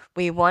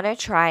we want to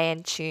try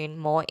and tune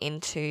more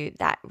into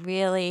that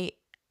really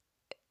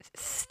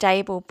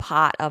stable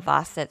part of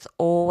us that's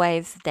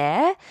always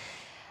there.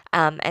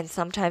 And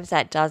sometimes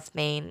that does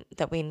mean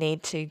that we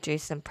need to do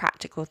some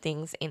practical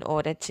things in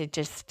order to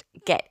just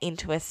get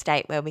into a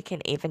state where we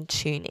can even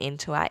tune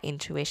into our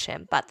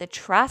intuition. But the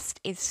trust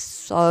is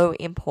so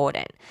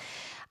important.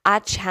 Our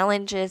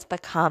challenges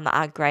become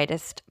our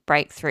greatest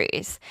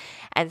breakthroughs.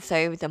 And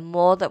so the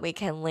more that we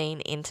can lean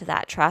into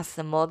that trust,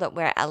 the more that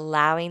we're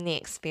allowing the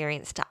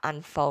experience to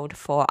unfold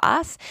for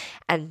us.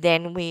 And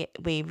then we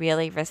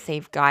really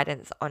receive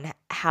guidance on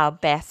how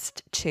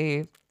best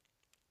to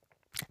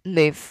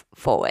move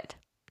forward.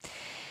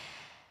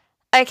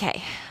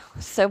 Okay,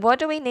 so what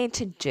do we need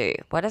to do?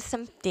 What are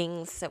some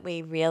things that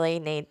we really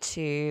need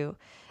to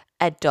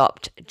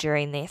adopt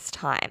during this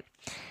time?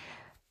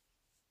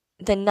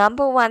 The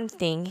number one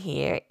thing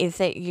here is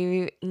that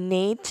you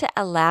need to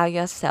allow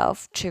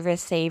yourself to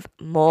receive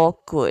more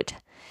good,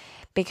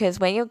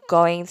 because when you're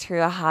going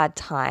through a hard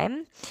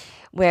time,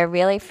 we're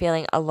really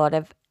feeling a lot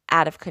of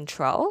out of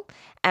control,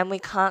 and we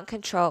can't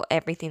control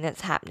everything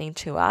that's happening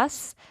to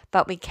us,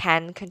 but we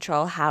can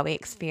control how we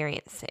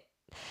experience it.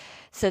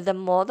 So the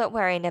more that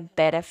we're in a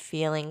better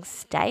feeling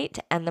state,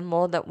 and the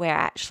more that we're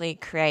actually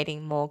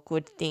creating more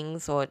good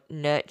things or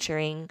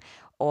nurturing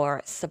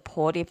or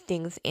supportive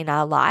things in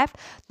our life,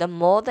 the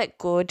more that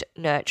good,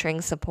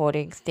 nurturing,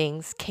 supporting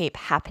things keep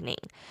happening.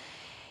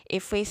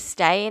 If we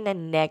stay in a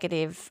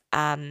negative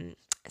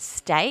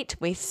state,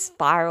 we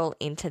spiral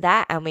into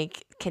that, and we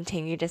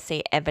continue to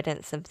see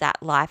evidence of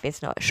that life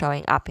is not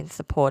showing up in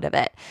support of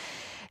it.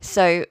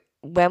 So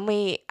when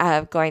we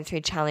are going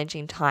through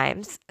challenging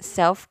times,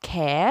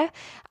 self-care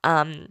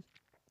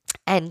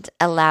and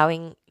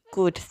allowing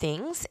good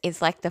things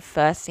is like the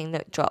first thing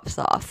that drops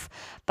off,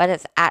 but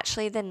it's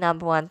actually the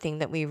number one thing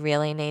that we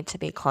really need to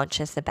be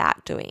conscious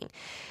about doing.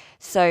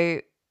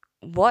 So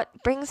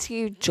what brings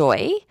you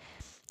joy?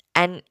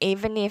 And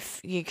even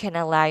if you can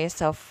allow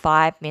yourself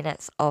 5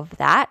 minutes of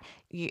that,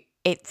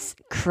 it's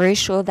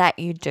crucial that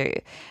you do,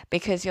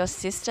 because your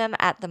system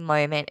at the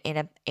moment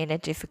in a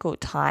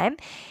difficult time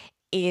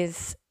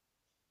is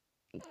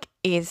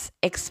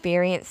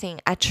experiencing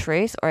a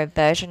truth or a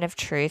version of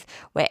truth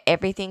where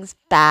everything's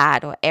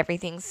bad or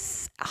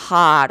everything's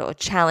hard or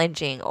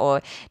challenging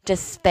or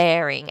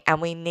despairing, and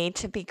we need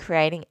to be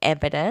creating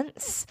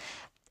evidence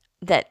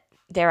that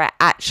there's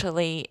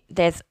actually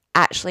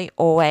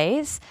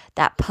always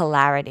that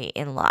polarity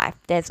in life.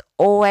 There's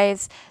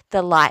always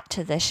the light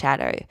to the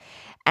shadow.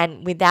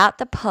 And without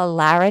the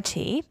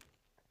polarity,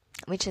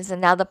 which is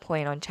another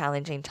point on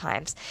challenging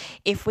times,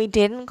 if we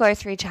didn't go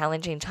through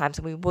challenging times,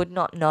 we would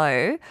not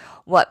know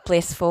what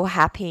blissful,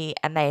 happy,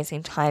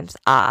 amazing times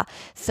are.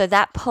 So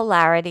that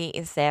polarity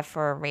is there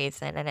for a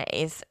reason, and it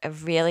is a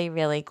really,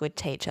 really good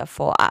teacher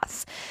for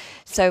us.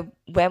 So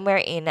when we're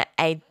in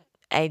a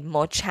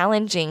more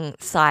challenging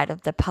side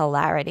of the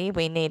polarity,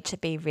 we need to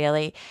be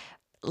really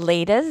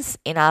leaders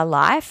in our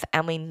life,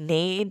 and we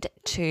need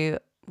to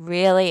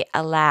really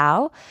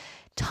allow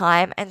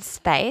time and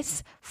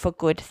space for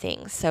good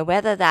things. So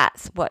whether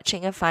that's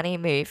watching a funny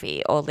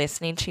movie or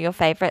listening to your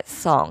favorite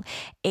song,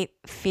 it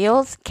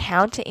feels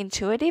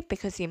counterintuitive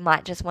because you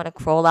might just want to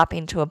crawl up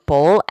into a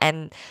ball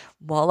and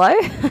wallow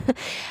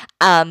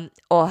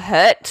or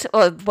hurt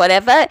or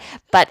whatever,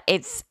 but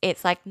it's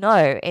like,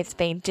 no, it's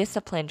being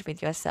disciplined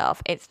with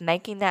yourself. It's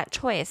making that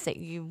choice that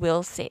you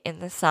will sit in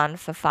the sun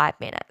for 5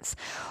 minutes,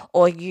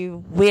 or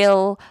you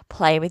will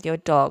play with your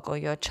dog or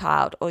your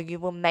child, or you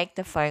will make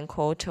the phone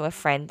call to a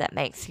friend that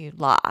makes you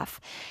laugh.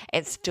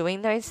 It's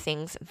doing those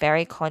things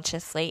very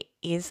consciously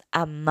is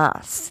a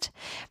must,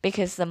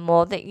 because the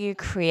more that you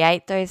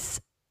create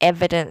those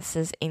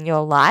evidences in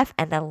your life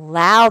and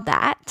allow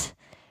that,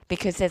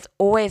 because there's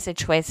always a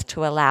choice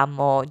to allow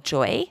more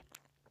joy,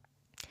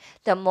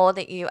 the more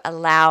that you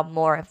allow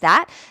more of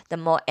that, the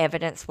more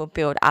evidence will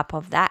build up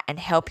of that and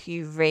help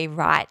you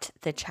rewrite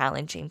the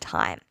challenging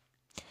time.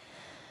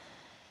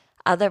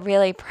 Other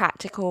really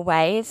practical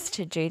ways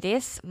to do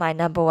this, my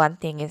number one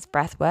thing is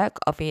breath work,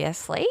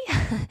 obviously.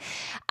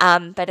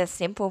 But a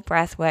simple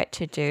breath work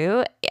to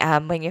do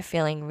when you're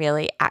feeling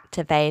really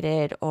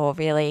activated or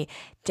really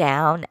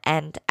down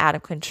and out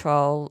of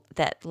control,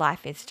 that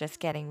life is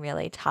just getting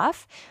really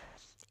tough,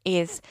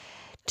 is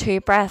 2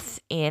 breaths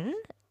in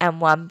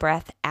and 1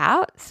 breath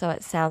out. So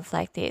it sounds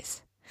like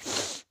this.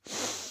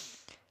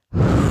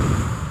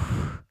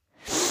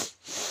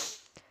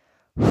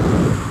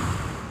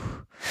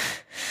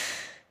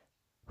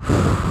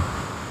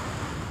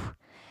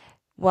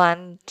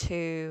 1,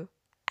 2,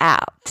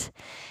 out.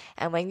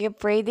 And when you're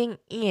breathing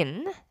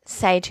in,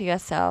 say to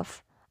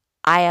yourself,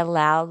 I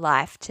allow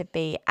life to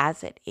be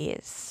as it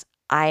is.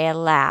 I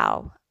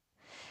allow.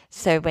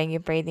 So when you're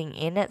breathing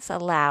in, it's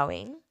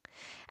allowing.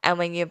 And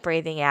when you're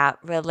breathing out,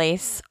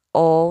 release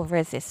all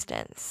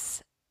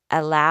resistance.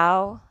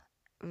 Allow,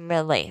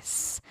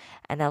 release,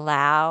 and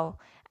allow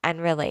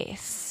and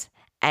release.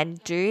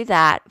 And do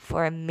that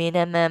for a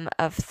minimum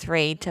of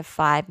 3 to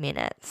 5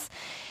 minutes.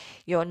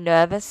 Your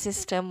nervous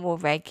system will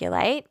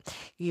regulate,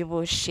 you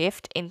will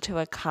shift into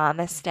a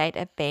calmer state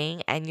of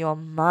being, and your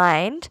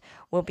mind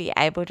will be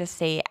able to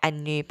see a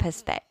new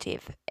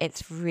perspective.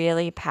 It's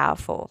really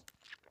powerful.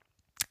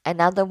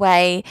 Another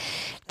way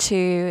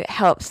to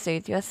help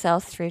soothe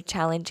yourself through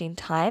challenging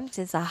times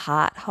is a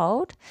heart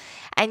hold.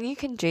 And you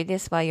can do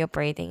this while you're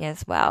breathing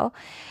as well.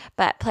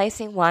 But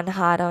placing one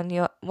hand on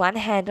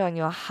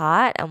your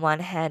heart and one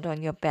hand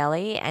on your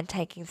belly and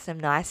taking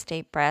some nice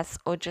deep breaths,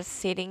 or just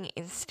sitting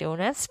in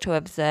stillness to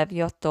observe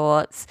your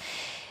thoughts,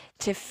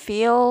 to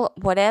feel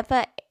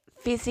whatever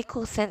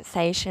physical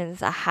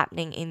sensations are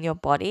happening in your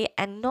body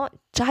and not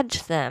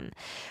judge them.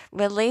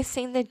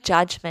 Releasing the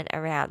judgment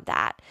around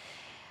that.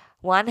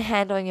 One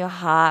hand on your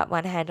heart,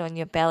 one hand on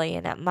your belly,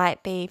 and it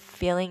might be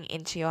feeling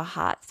into your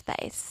heart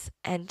space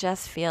and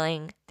just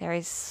feeling there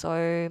is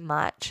so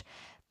much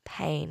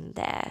pain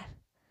there.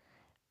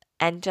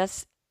 And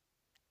just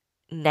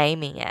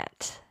naming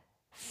it,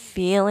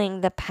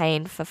 feeling the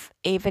pain for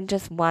even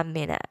just 1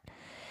 minute.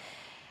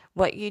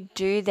 What you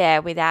do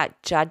there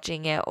without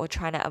judging it or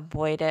trying to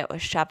avoid it or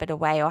shove it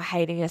away or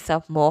hating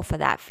yourself more for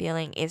that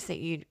feeling is that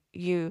you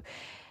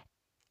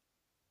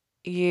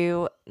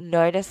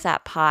notice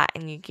that part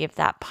and you give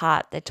that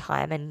part the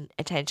time and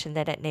attention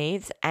that it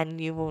needs,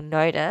 and you will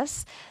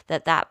notice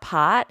that that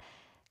part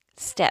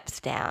steps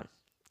down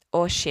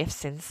or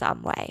shifts in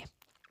some way.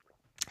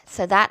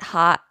 So that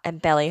heart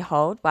and belly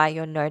hold while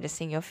you're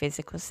noticing your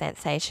physical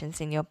sensations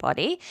in your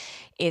body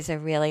is a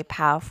really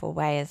powerful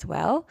way as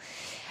well.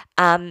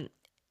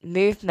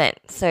 Movement,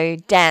 so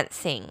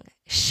dancing,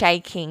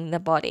 shaking the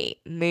body,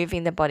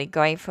 moving the body,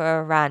 going for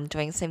a run,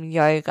 doing some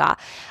yoga,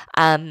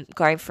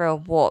 going for a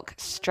walk,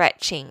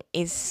 stretching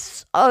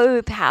is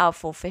so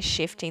powerful for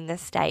shifting the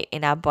state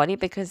in our body,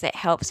 because it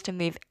helps to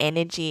move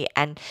energy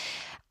and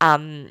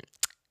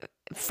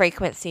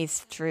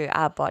frequencies through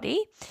our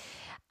body.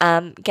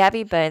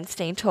 Gabby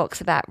Bernstein talks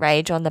about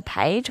rage on the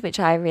page, which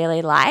I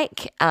really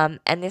like. And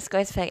this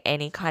goes for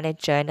any kind of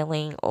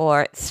journaling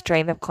or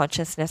stream of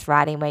consciousness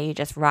writing, where you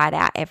just write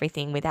out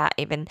everything without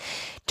even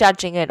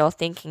judging it or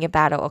thinking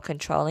about it or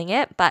controlling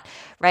it. But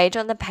rage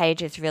on the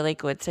page is really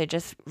good. So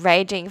just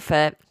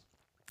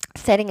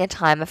setting a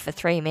timer for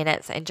 3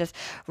 minutes and just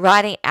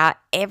writing out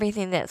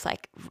everything that's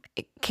like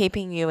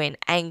keeping you in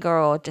anger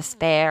or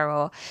despair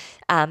or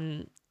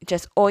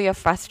just all your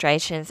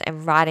frustrations,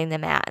 and writing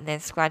them out and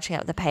then scrunching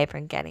up the paper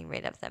and getting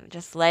rid of them.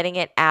 Just letting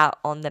it out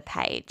on the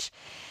page.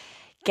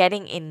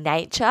 Getting in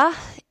nature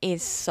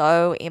is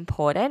so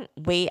important.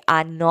 We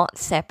are not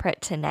separate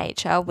to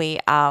nature. We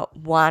are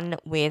one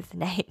with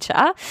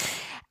nature.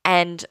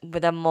 And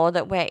the more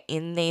that we're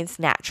in these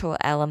natural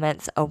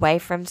elements, away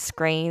from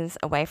screens,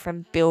 away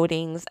from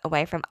buildings,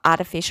 away from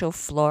artificial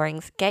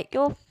floorings, get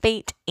your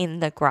feet in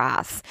the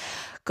grass.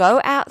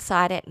 Go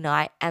outside at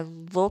night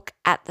and look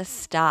at the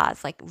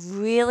stars. Like,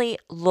 really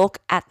look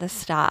at the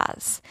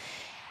stars.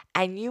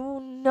 And you will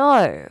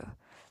know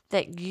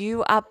that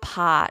you are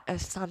part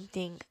of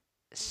something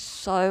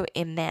so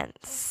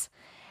immense.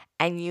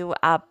 And you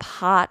are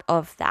part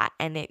of that.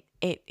 And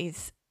it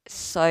is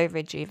so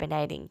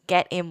rejuvenating.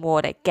 Get in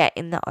water, get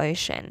in the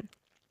ocean.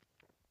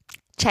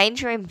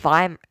 Change your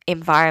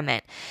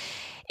environment.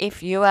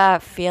 If you are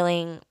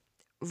feeling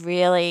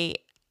really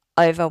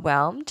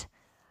overwhelmed,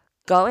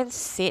 go and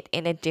sit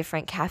in a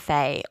different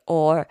cafe,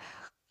 or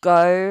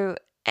go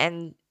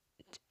and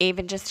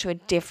even just to a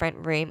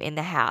different room in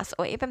the house,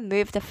 or even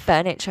move the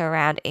furniture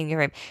around in your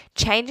room.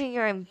 Changing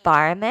your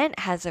environment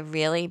has a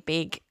really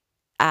big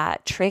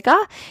trigger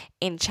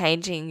in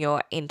changing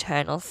your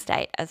internal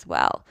state as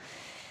well.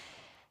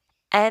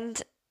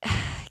 And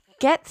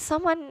get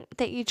someone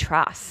that you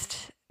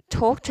trust.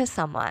 Talk to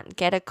someone,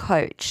 get a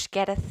coach,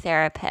 get a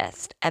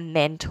therapist, a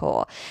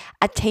mentor,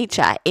 a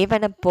teacher,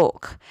 even a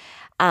book.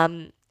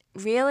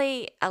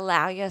 Really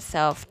allow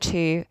yourself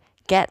to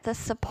get the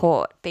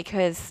support,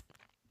 because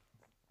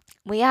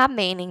we are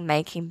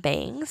meaning-making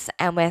beings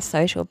and we're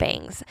social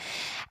beings,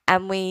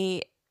 and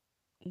we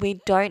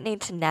don't need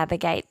to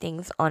navigate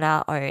things on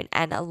our own.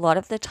 And a lot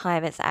of the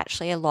time it's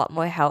actually a lot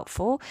more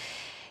helpful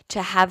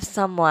to have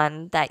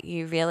someone that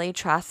you really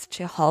trust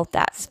to hold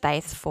that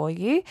space for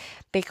you,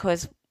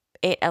 because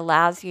it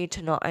allows you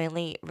to not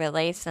only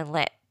release and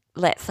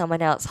let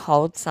someone else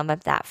hold some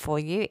of that for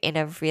you in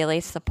a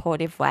really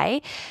supportive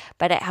way,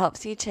 but it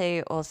helps you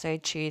to also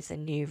choose a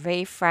new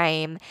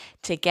reframe,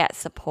 to get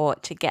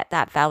support, to get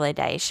that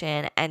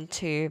validation, and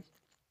to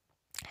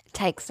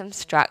take some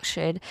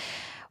structured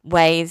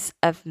ways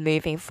of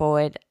moving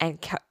forward and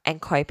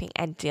coping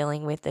and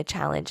dealing with the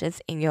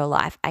challenges in your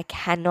life. I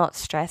cannot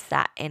stress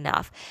that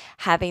enough.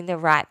 Having the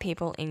right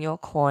people in your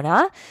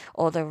corner,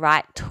 or the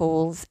right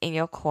tools in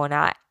your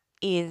corner,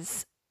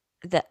 is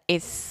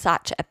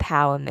such a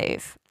power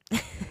move.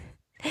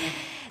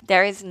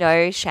 There is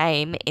no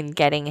shame in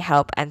getting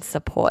help and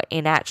support.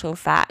 In actual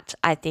fact,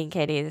 I think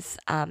it is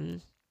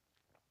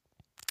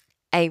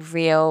a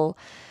real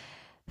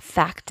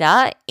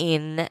factor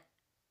in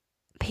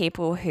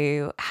people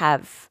who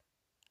have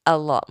a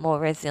lot more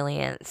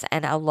resilience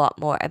and a lot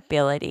more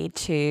ability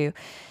to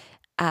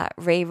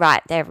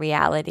rewrite their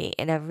reality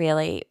in a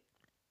really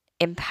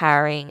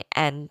empowering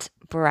and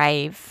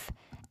brave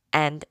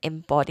and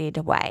embodied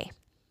way.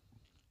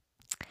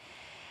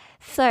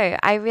 So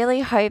I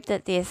really hope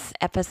that this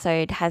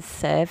episode has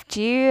served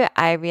you.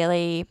 I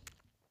really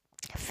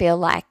feel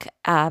like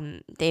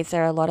these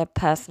are a lot of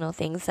personal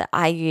things that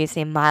I use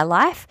in my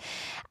life,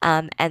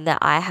 and that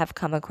I have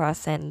come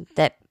across and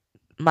that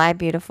my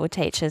beautiful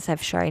teachers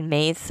have shown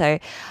me. So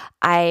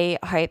I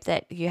hope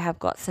that you have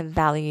got some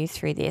value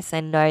through this,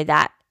 and know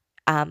that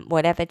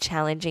whatever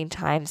challenging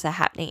times are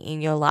happening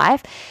in your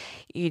life,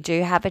 you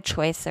do have a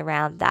choice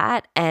around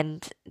that,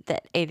 and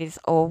that it is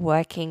all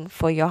working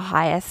for your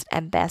highest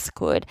and best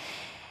good.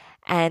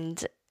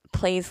 And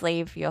please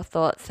leave your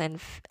thoughts and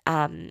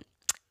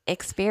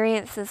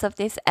experiences of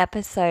this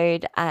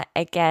episode.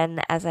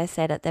 Again, as I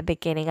said at the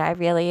beginning, I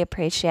really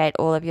appreciate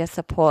all of your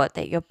support,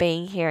 that you're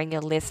being here and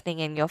you're listening,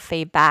 and your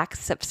feedback,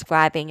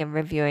 subscribing and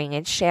reviewing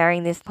and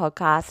sharing this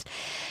podcast.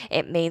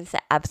 It means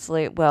the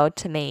absolute world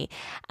to me.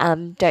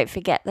 Don't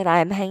forget that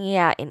I'm hanging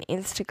out in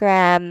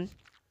Instagram.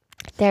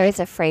 There is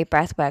a free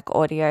breathwork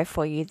audio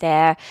for you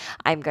there.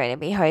 I'm going to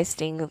be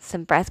hosting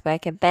some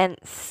breathwork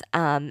events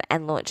and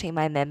launching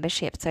my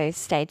membership, so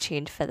stay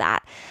tuned for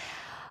that.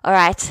 All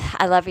right,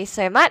 I love you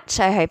so much.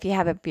 I hope you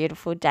have a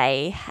beautiful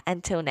day.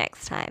 Until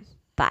next time,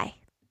 bye.